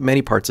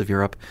many parts of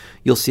Europe,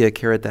 you'll see a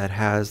carrot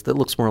that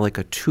looks more like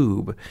a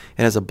tube.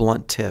 It has a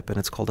blunt tip, and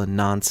it's called a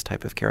nance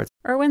type of carrot.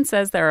 Erwin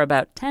says there are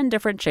about 10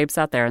 different shapes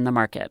out there in the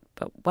market.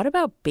 But what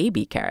about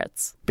baby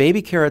carrots?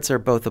 Baby carrots are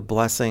both a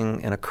blessing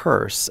and a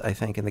curse, I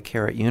think, in the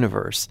carrot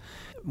universe.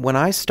 When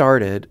I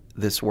started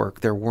this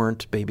work, there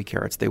weren't baby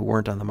carrots. They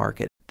weren't on the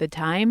market. The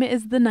time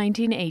is the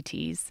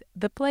 1980s.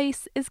 The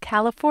place is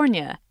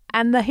California.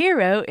 And the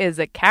hero is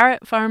a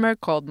carrot farmer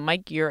called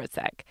Mike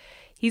Urosek.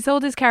 He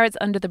sold his carrots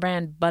under the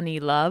brand Bunny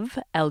Love,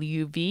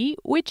 L-U-V,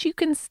 which you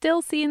can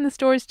still see in the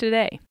stores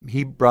today.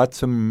 He brought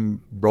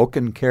some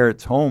broken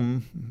carrots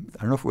home.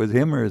 I don't know if it was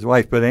him or his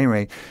wife, but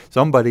anyway,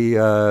 somebody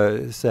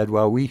said,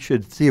 well, we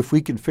should see if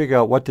we can figure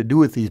out what to do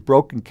with these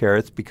broken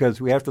carrots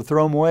because we have to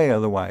throw them away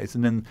otherwise.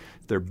 And then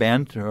they're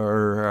bent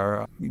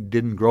or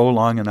didn't grow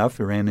long enough,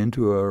 or ran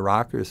into a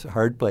rock or a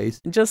hard place.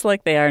 Just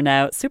like they are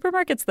now,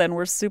 supermarkets then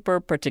were super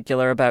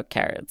particular about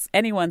carrots.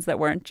 Any ones that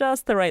weren't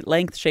just the right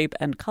length, shape,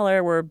 and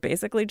color were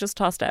basically just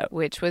tossed out.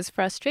 Which was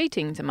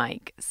frustrating to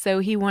Mike. So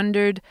he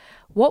wondered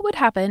what would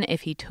happen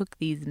if he took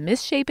these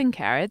misshapen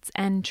carrots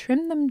and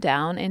trimmed them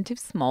down into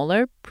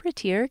smaller,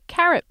 prettier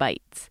carrot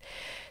bites.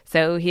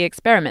 So he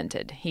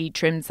experimented. He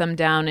trimmed some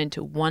down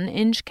into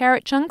 1-inch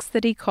carrot chunks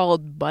that he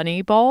called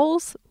bunny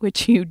balls,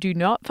 which you do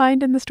not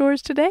find in the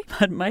stores today.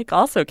 But Mike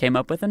also came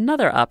up with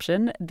another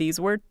option. These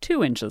were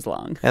 2 inches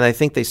long. And I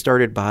think they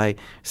started by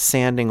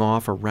sanding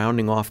off or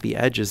rounding off the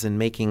edges and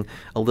making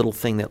a little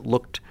thing that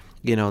looked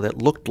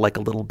like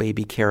a little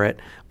baby carrot,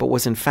 but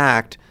was in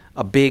fact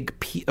a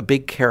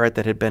big carrot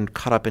that had been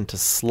cut up into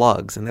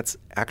slugs. And that's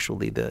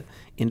actually the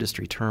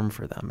industry term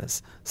for them,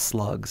 is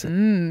slugs.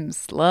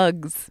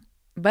 Slugs.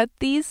 But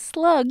these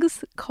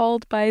slugs,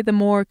 called by the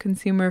more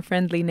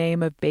consumer-friendly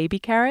name of baby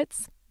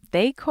carrots,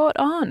 they caught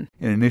on.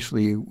 And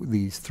initially,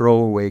 these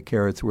throwaway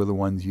carrots were the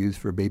ones used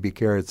for baby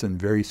carrots,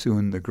 and very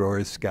soon the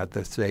growers got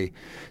to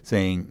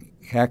saying,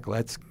 heck,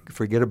 let's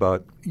forget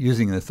about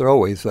using the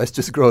throwaways. Let's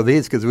just grow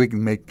these because we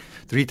can make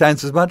 3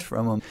 times as much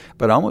from them.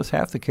 But almost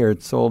half the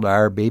carrots sold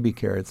are baby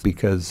carrots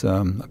because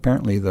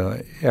apparently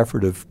the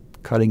effort of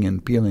cutting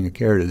and peeling a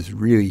carrot is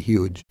really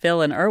huge.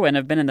 Phil and Erwin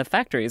have been in the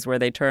factories where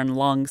they turn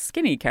long,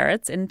 skinny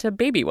carrots into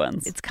baby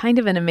ones. It's kind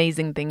of an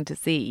amazing thing to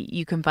see.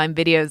 You can find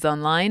videos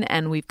online,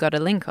 and we've got a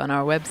link on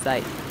our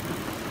website.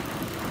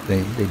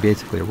 They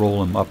basically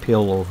roll them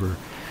uphill over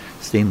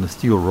stainless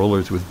steel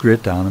rollers with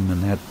grit on them,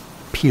 and that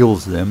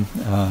peels them.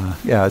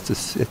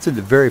 It's a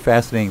very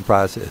fascinating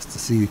process to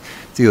see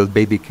those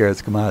baby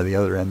carrots come out of the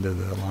other end of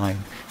the line.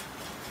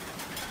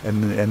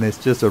 And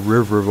it's just a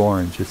river of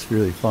orange. It's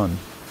really fun.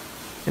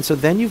 And so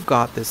then you've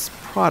got this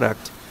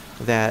product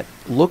that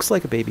looks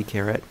like a baby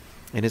carrot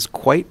and is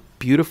quite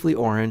beautifully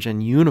orange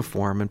and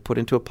uniform and put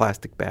into a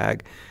plastic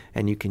bag,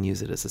 and you can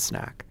use it as a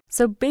snack.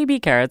 So baby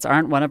carrots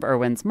aren't one of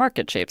Irwin's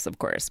market shapes, of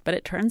course, but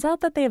it turns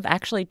out that they have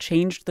actually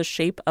changed the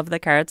shape of the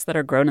carrots that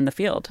are grown in the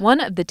field.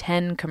 One of the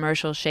 10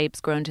 commercial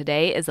shapes grown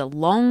today is a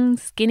long,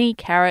 skinny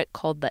carrot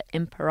called the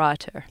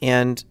Imperator.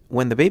 And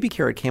when the baby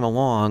carrot came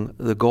along,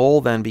 the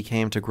goal then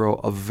became to grow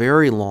a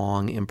very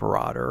long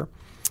Imperator.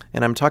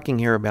 And I'm talking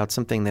here about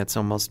something that's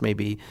almost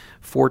maybe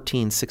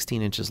 14,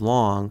 16 inches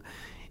long,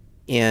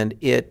 and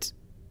it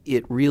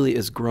really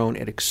is grown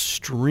at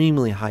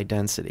extremely high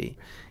density.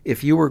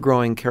 If you were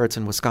growing carrots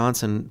in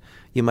Wisconsin,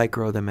 you might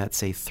grow them at,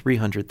 say,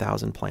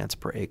 300,000 plants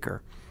per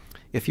acre.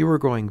 If you were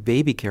growing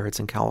baby carrots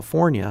in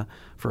California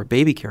for a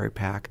baby carrot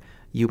pack,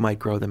 you might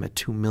grow them at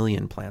 2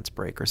 million plants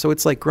per acre. So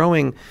it's like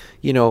growing,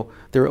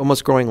 they're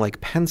almost growing like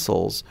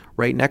pencils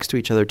right next to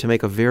each other to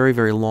make a very,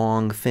 very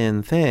long,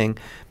 thin thing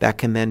that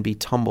can then be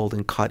tumbled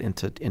and cut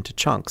into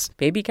chunks.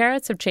 Baby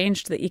carrots have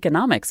changed the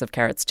economics of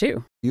carrots,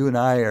 too. You and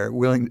I are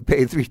willing to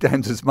pay 3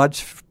 times as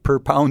much per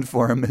pound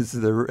for them as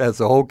the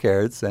whole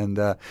carrots. And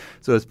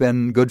so it's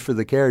been good for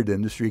the carrot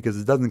industry because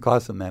it doesn't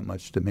cost them that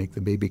much to make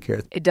the baby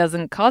carrots. It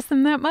doesn't cost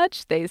them that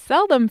much. They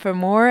sell them for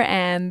more.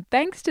 And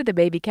thanks to the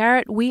baby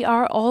carrot, we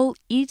are all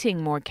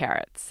eating more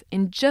carrots.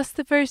 In just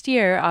the first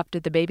year after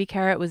the baby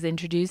carrot was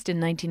introduced in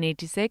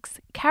 1986,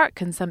 carrot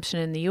consumption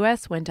in the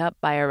U.S. went up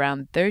by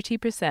around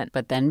 30%.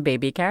 But then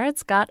baby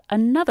carrots got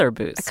another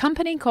boost. A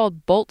company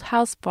called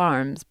Bolthouse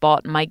Farms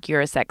bought Mike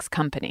Yurisek's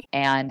company.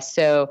 And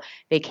so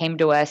they came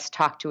to us,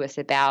 talked to us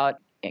about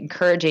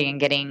encouraging and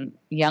getting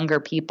younger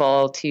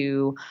people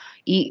to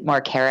eat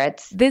more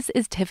carrots. This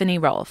is Tiffany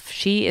Rolfe.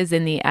 She is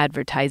in the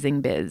advertising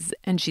biz,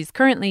 and she's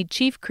currently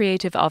Chief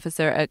Creative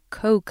Officer at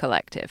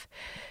Co-Collective.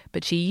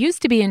 But she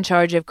used to be in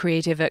charge of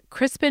creative at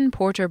Crispin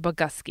Porter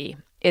Bogusky.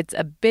 It's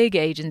a big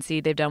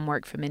agency. They've done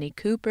work for Mini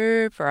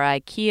Cooper, for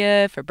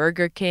IKEA, for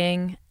Burger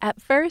King.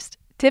 At first,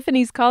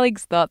 Tiffany's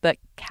colleagues thought that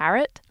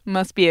carrot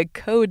must be a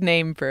code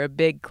name for a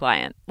big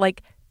client.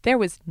 Like, there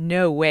was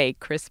no way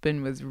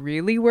Crispin was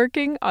really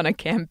working on a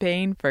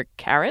campaign for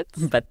carrots.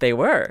 But they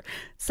were.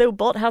 So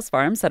Bolthouse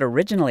Farms had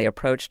originally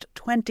approached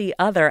 20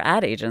 other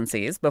ad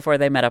agencies before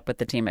they met up with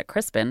the team at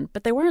Crispin,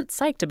 but they weren't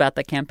psyched about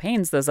the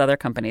campaigns those other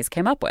companies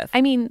came up with.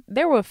 I mean,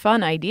 there were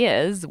fun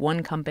ideas.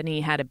 One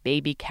company had a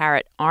baby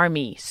carrot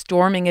army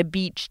storming a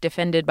beach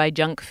defended by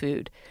junk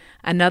food.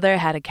 Another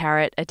had a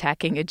carrot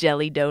attacking a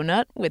jelly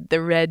donut with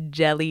the red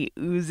jelly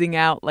oozing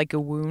out like a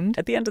wound.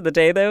 At the end of the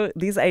day, though,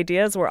 these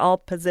ideas were all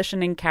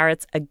positioning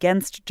carrots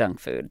against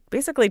junk food,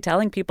 basically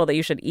telling people that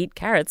you should eat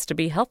carrots to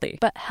be healthy.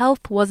 But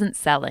health wasn't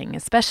selling,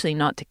 especially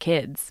not to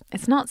kids.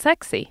 It's not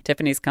sexy.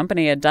 Tiffany's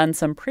company had done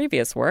some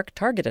previous work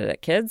targeted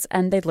at kids,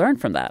 and they'd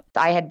learned from that.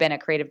 I had been a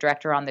creative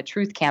director on the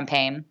Truth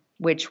campaign,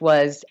 which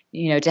was,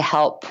 to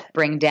help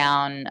bring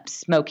down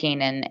smoking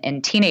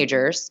in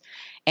teenagers.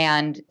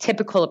 And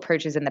typical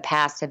approaches in the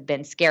past have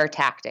been scare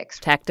tactics.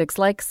 Tactics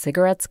like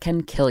cigarettes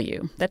can kill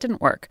you. That didn't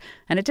work.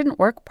 And it didn't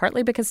work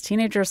partly because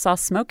teenagers saw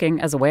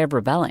smoking as a way of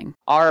rebelling.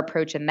 Our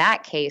approach in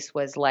that case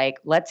was like,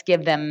 let's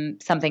give them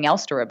something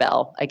else to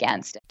rebel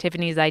against.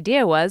 Tiffany's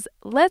idea was,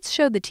 let's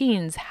show the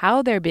teens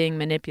how they're being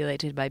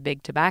manipulated by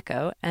big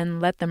tobacco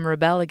and let them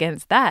rebel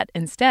against that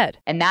instead.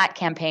 And that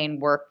campaign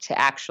worked to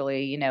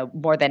actually,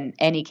 more than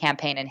any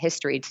campaign in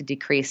history to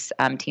decrease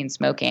teen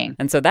smoking.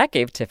 And so that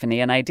gave Tiffany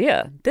an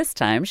idea. This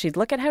time, she'd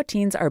look at how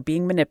teens are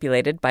being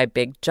manipulated by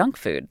big junk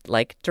food,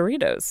 like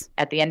Doritos.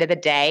 At the end of the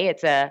day,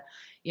 it's a,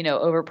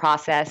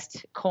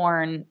 overprocessed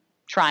corn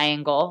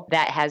triangle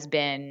that has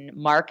been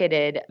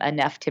marketed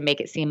enough to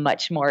make it seem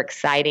much more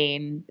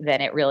exciting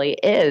than it really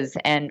is.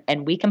 And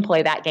we can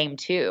play that game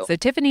too. So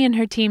Tiffany and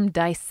her team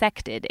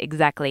dissected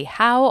exactly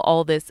how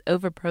all this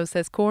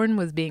overprocessed corn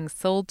was being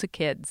sold to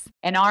kids.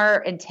 And our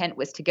intent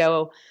was to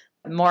go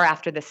more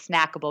after the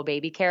snackable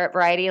baby carrot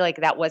variety. Like,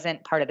 that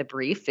wasn't part of the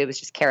brief. It was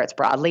just carrots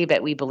broadly,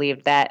 but we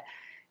believed that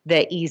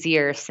the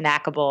easier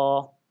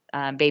snackable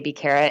baby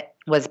carrot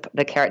was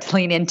the carrot to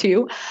lean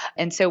into.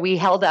 And so we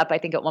held up, I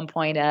think at one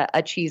point,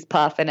 a cheese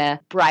puff and a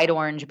bright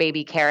orange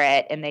baby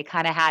carrot, and they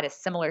kind of had a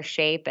similar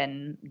shape,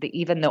 and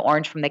even the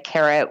orange from the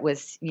carrot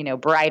was,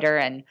 brighter,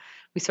 and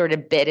we sort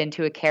of bit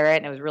into a carrot,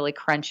 and it was really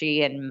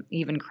crunchy and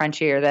even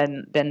crunchier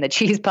than the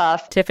cheese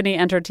puff. Tiffany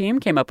and her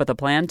team came up with a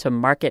plan to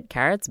market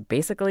carrots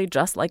basically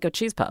just like a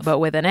cheese puff. But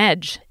with an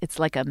edge. It's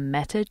like a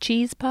meta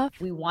cheese puff.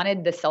 We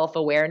wanted the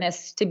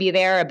self-awareness to be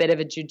there, a bit of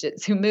a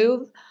jujitsu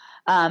move.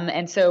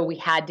 And so we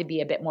had to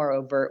be a bit more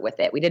overt with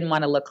it. We didn't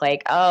want to look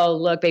like, oh,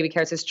 look, Baby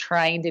Carrots is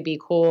trying to be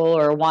cool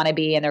or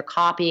wannabe and they're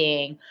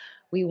copying.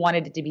 We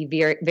wanted it to be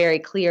very, very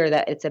clear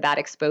that it's about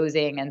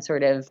exposing and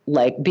sort of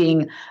like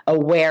being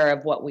aware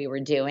of what we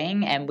were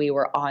doing, and we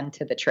were on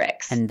to the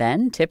tricks. And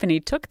then Tiffany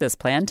took this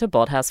plan to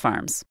Bolthouse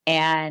Farms.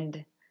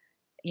 And,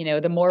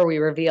 the more we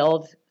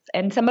revealed,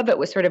 and some of it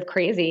was sort of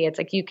crazy, it's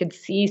like you could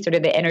see sort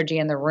of the energy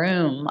in the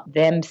room,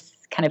 them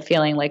kind of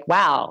feeling like,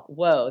 wow,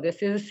 whoa,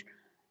 this is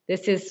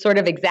this is sort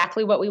of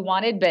exactly what we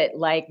wanted, but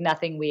like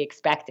nothing we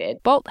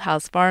expected.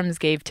 Bolthouse Farms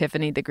gave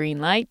Tiffany the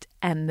green light,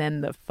 and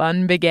then the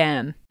fun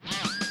began. Baby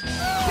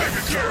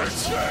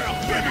carrots!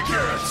 Baby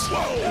carrots!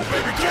 Whoa,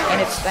 baby carrots!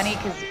 And it's funny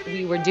because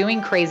we were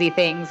doing crazy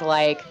things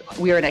like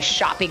we were in a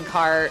shopping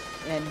cart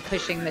and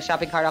pushing the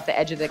shopping cart off the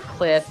edge of the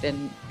cliff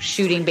and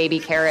shooting baby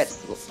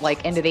carrots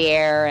like into the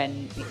air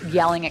and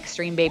yelling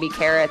extreme baby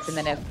carrots. And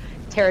then a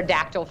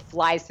pterodactyl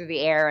flies through the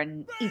air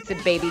and eats a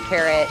baby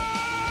carrot.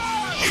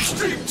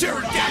 Extreme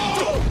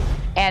pterodactyl!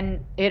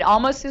 And it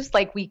almost is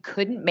like we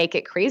couldn't make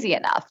it crazy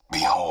enough.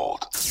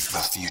 Behold,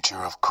 the future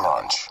of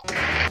crunch.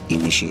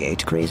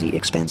 Initiate crazy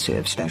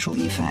expensive special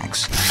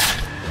effects.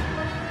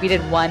 We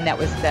did one that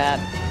was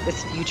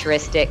this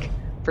futuristic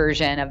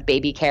version of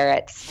baby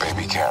carrots.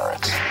 Baby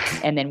carrots.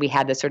 And then we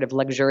had this sort of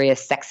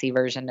luxurious, sexy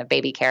version of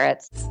baby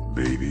carrots.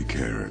 Baby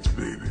carrots,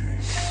 baby.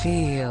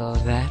 Feel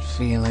that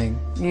feeling.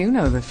 You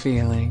know the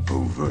feeling.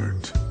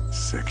 Overt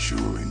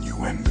sexual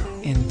innuendo.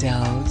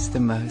 Indulge the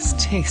most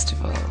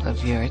tasteful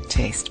of your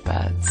taste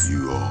buds.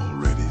 You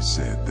already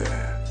said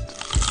that.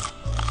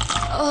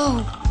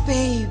 Oh,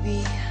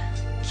 baby.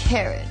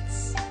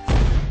 Carrots.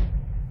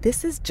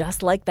 This is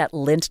just like that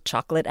Lindt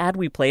chocolate ad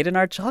we played in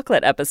our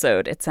chocolate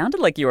episode. It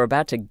sounded like you were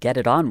about to get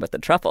it on with the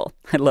truffle.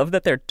 I love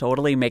that they're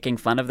totally making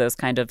fun of those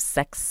kind of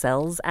sex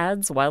sells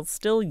ads while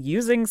still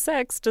using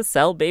sex to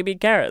sell baby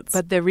carrots.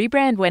 But the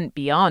rebrand went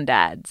beyond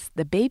ads.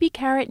 The baby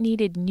carrot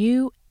needed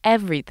new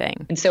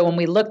everything. And so when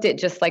we looked at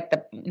just like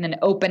and then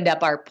opened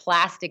up our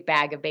plastic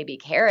bag of baby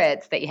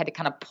carrots that you had to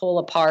kind of pull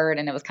apart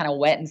and it was kind of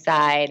wet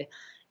inside,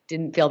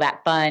 didn't feel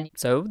that fun.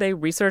 So they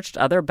researched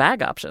other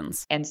bag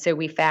options. And so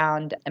we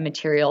found a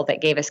material that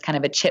gave us kind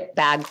of a chip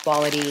bag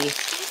quality.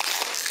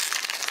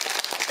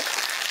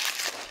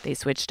 They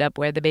switched up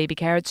where the baby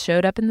carrots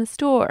showed up in the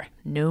store.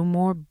 No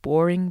more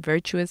boring,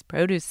 virtuous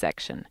produce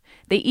section.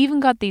 They even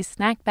got these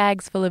snack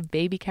bags full of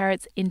baby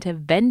carrots into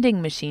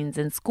vending machines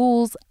in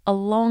schools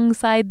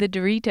alongside the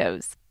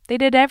Doritos. They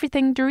did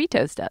everything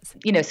Doritos does.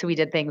 You know, so we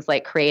did things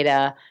like create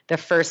the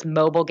first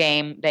mobile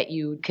game that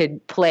you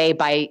could play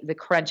by the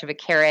crunch of a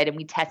carrot, and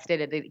we tested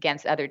it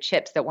against other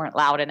chips that weren't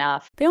loud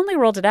enough. They only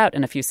rolled it out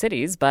in a few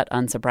cities, but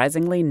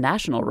unsurprisingly,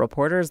 national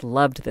reporters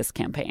loved this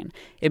campaign.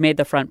 It made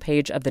the front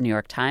page of the New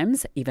York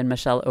Times. Even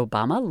Michelle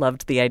Obama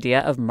loved the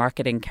idea of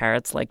marketing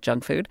carrots like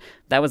junk food.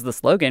 That was the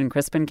slogan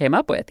Crispin came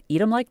up with, eat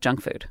them like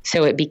junk food.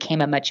 So it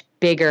became a much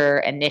bigger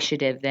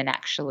initiative than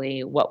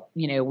actually what,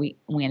 we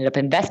ended up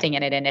investing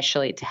in it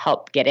initially to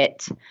help get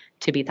it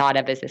to be thought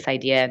of as this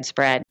idea and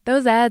spread.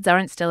 Those ads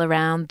aren't still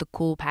around. The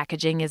cool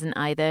packaging isn't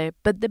either.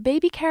 But the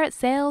baby carrot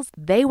sales,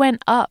 they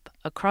went up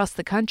across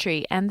the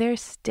country, and they're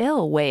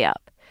still way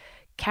up.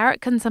 Carrot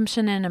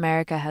consumption in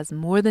America has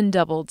more than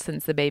doubled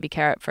since the baby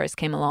carrot first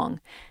came along.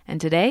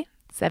 And today,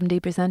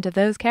 70% of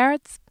those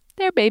carrots,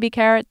 they're baby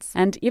carrots.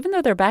 And even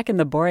though they're back in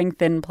the boring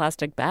thin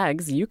plastic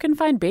bags, you can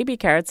find baby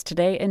carrots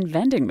today in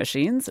vending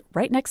machines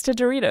right next to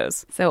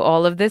Doritos. So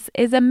all of this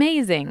is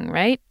amazing,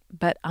 right?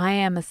 But I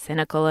am a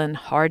cynical and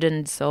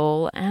hardened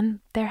soul,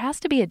 and there has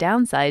to be a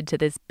downside to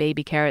this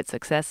baby carrot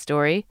success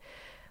story.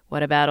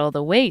 What about all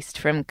the waste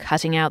from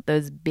cutting out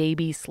those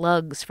baby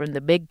slugs from the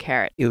big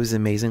carrot? It was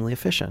amazingly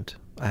efficient.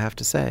 I have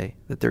to say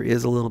that there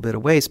is a little bit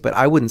of waste, but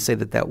I wouldn't say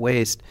that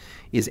waste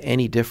is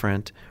any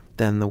different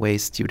than the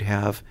waste you'd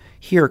have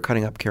here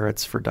cutting up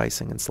carrots for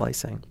dicing and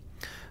slicing.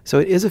 So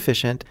it is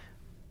efficient.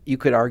 You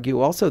could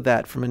argue also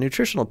that from a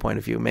nutritional point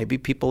of view, maybe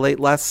people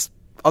ate less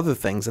other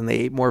things and they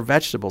ate more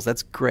vegetables.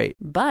 That's great.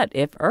 But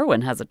if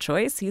Erwin has a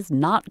choice, he's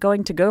not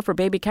going to go for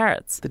baby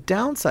carrots. The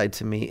downside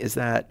to me is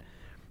that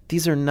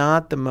these are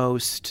not the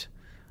most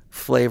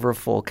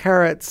flavorful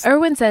carrots.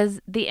 Erwin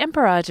says the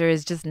Imperator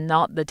is just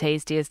not the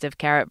tastiest of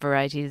carrot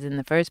varieties in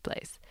the first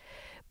place.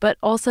 But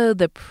also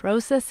the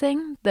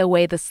processing, the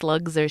way the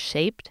slugs are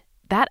shaped,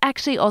 that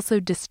actually also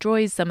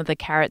destroys some of the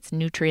carrot's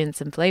nutrients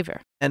and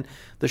flavor. And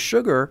the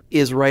sugar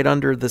is right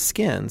under the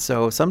skin,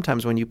 so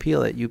sometimes when you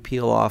peel it, you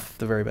peel off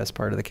the very best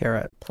part of the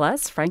carrot.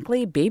 Plus,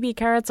 frankly, baby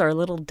carrots are a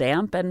little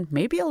damp and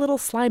maybe a little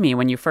slimy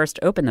when you first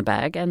open the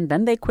bag, and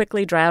then they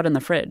quickly dry out in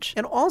the fridge.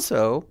 And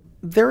also,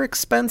 they're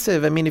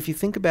expensive. I mean, if you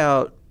think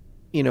about,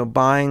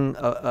 buying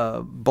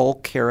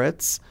bulk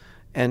carrots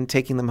and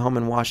taking them home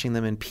and washing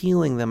them and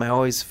peeling them, I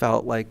always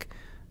felt like,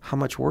 how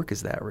much work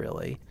is that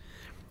really?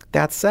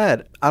 That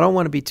said, I don't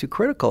want to be too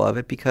critical of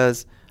it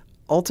because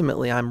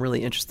ultimately I'm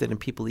really interested in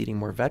people eating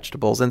more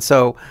vegetables. And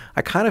so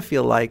I kind of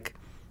feel like,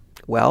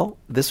 well,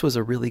 this was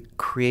a really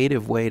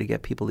creative way to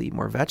get people to eat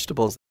more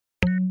vegetables.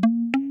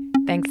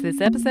 Thanks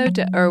this episode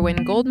to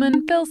Erwin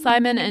Goldman, Phil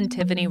Simon, and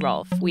Tiffany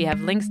Rolfe. We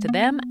have links to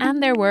them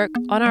and their work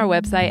on our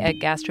website at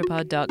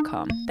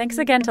gastropod.com. Thanks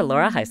again to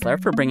Laura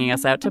Heisler for bringing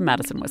us out to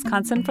Madison,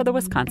 Wisconsin for the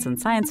Wisconsin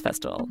Science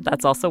Festival.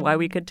 That's also why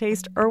we could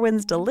taste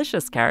Erwin's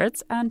delicious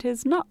carrots and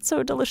his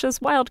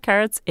not-so-delicious wild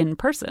carrots in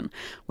person.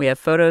 We have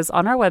photos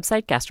on our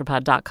website,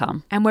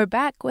 gastropod.com. And we're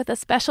back with a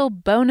special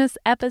bonus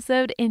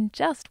episode in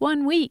just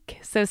 1 week,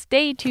 so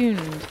stay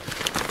tuned.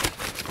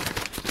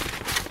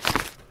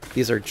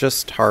 These are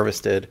just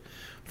harvested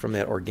from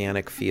that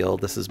organic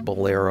field. This is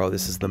Bolero.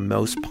 This is the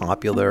most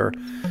popular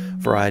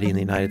variety in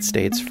the United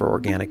States for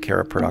organic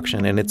carrot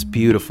production, and it's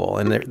beautiful,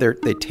 and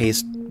they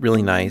taste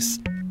really nice.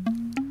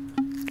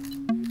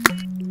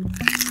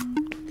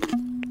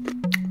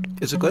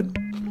 Is it good?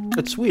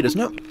 It's sweet,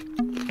 isn't it?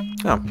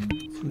 Yeah,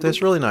 it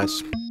tastes really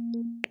nice.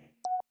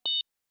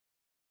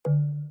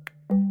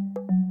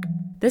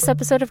 This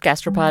episode of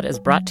Gastropod is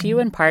brought to you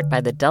in part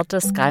by the Delta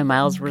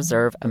SkyMiles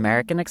Reserve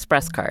American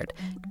Express card.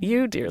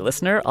 You, dear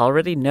listener,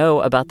 already know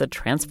about the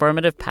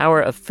transformative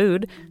power of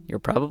food. You're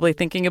probably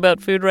thinking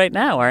about food right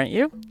now, aren't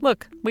you?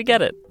 Look, we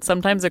get it.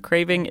 Sometimes a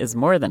craving is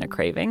more than a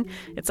craving.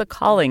 It's a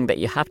calling that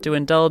you have to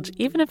indulge,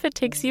 even if it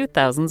takes you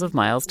thousands of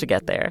miles to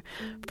get there.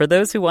 For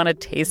those who want to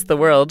taste the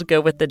world, go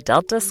with the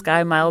Delta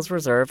SkyMiles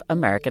Reserve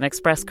American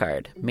Express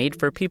card, made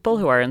for people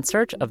who are in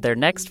search of their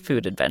next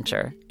food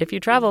adventure. If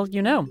you travel,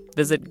 you know.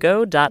 Visit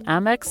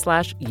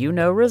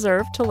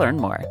go.amex/reserve to learn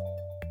more.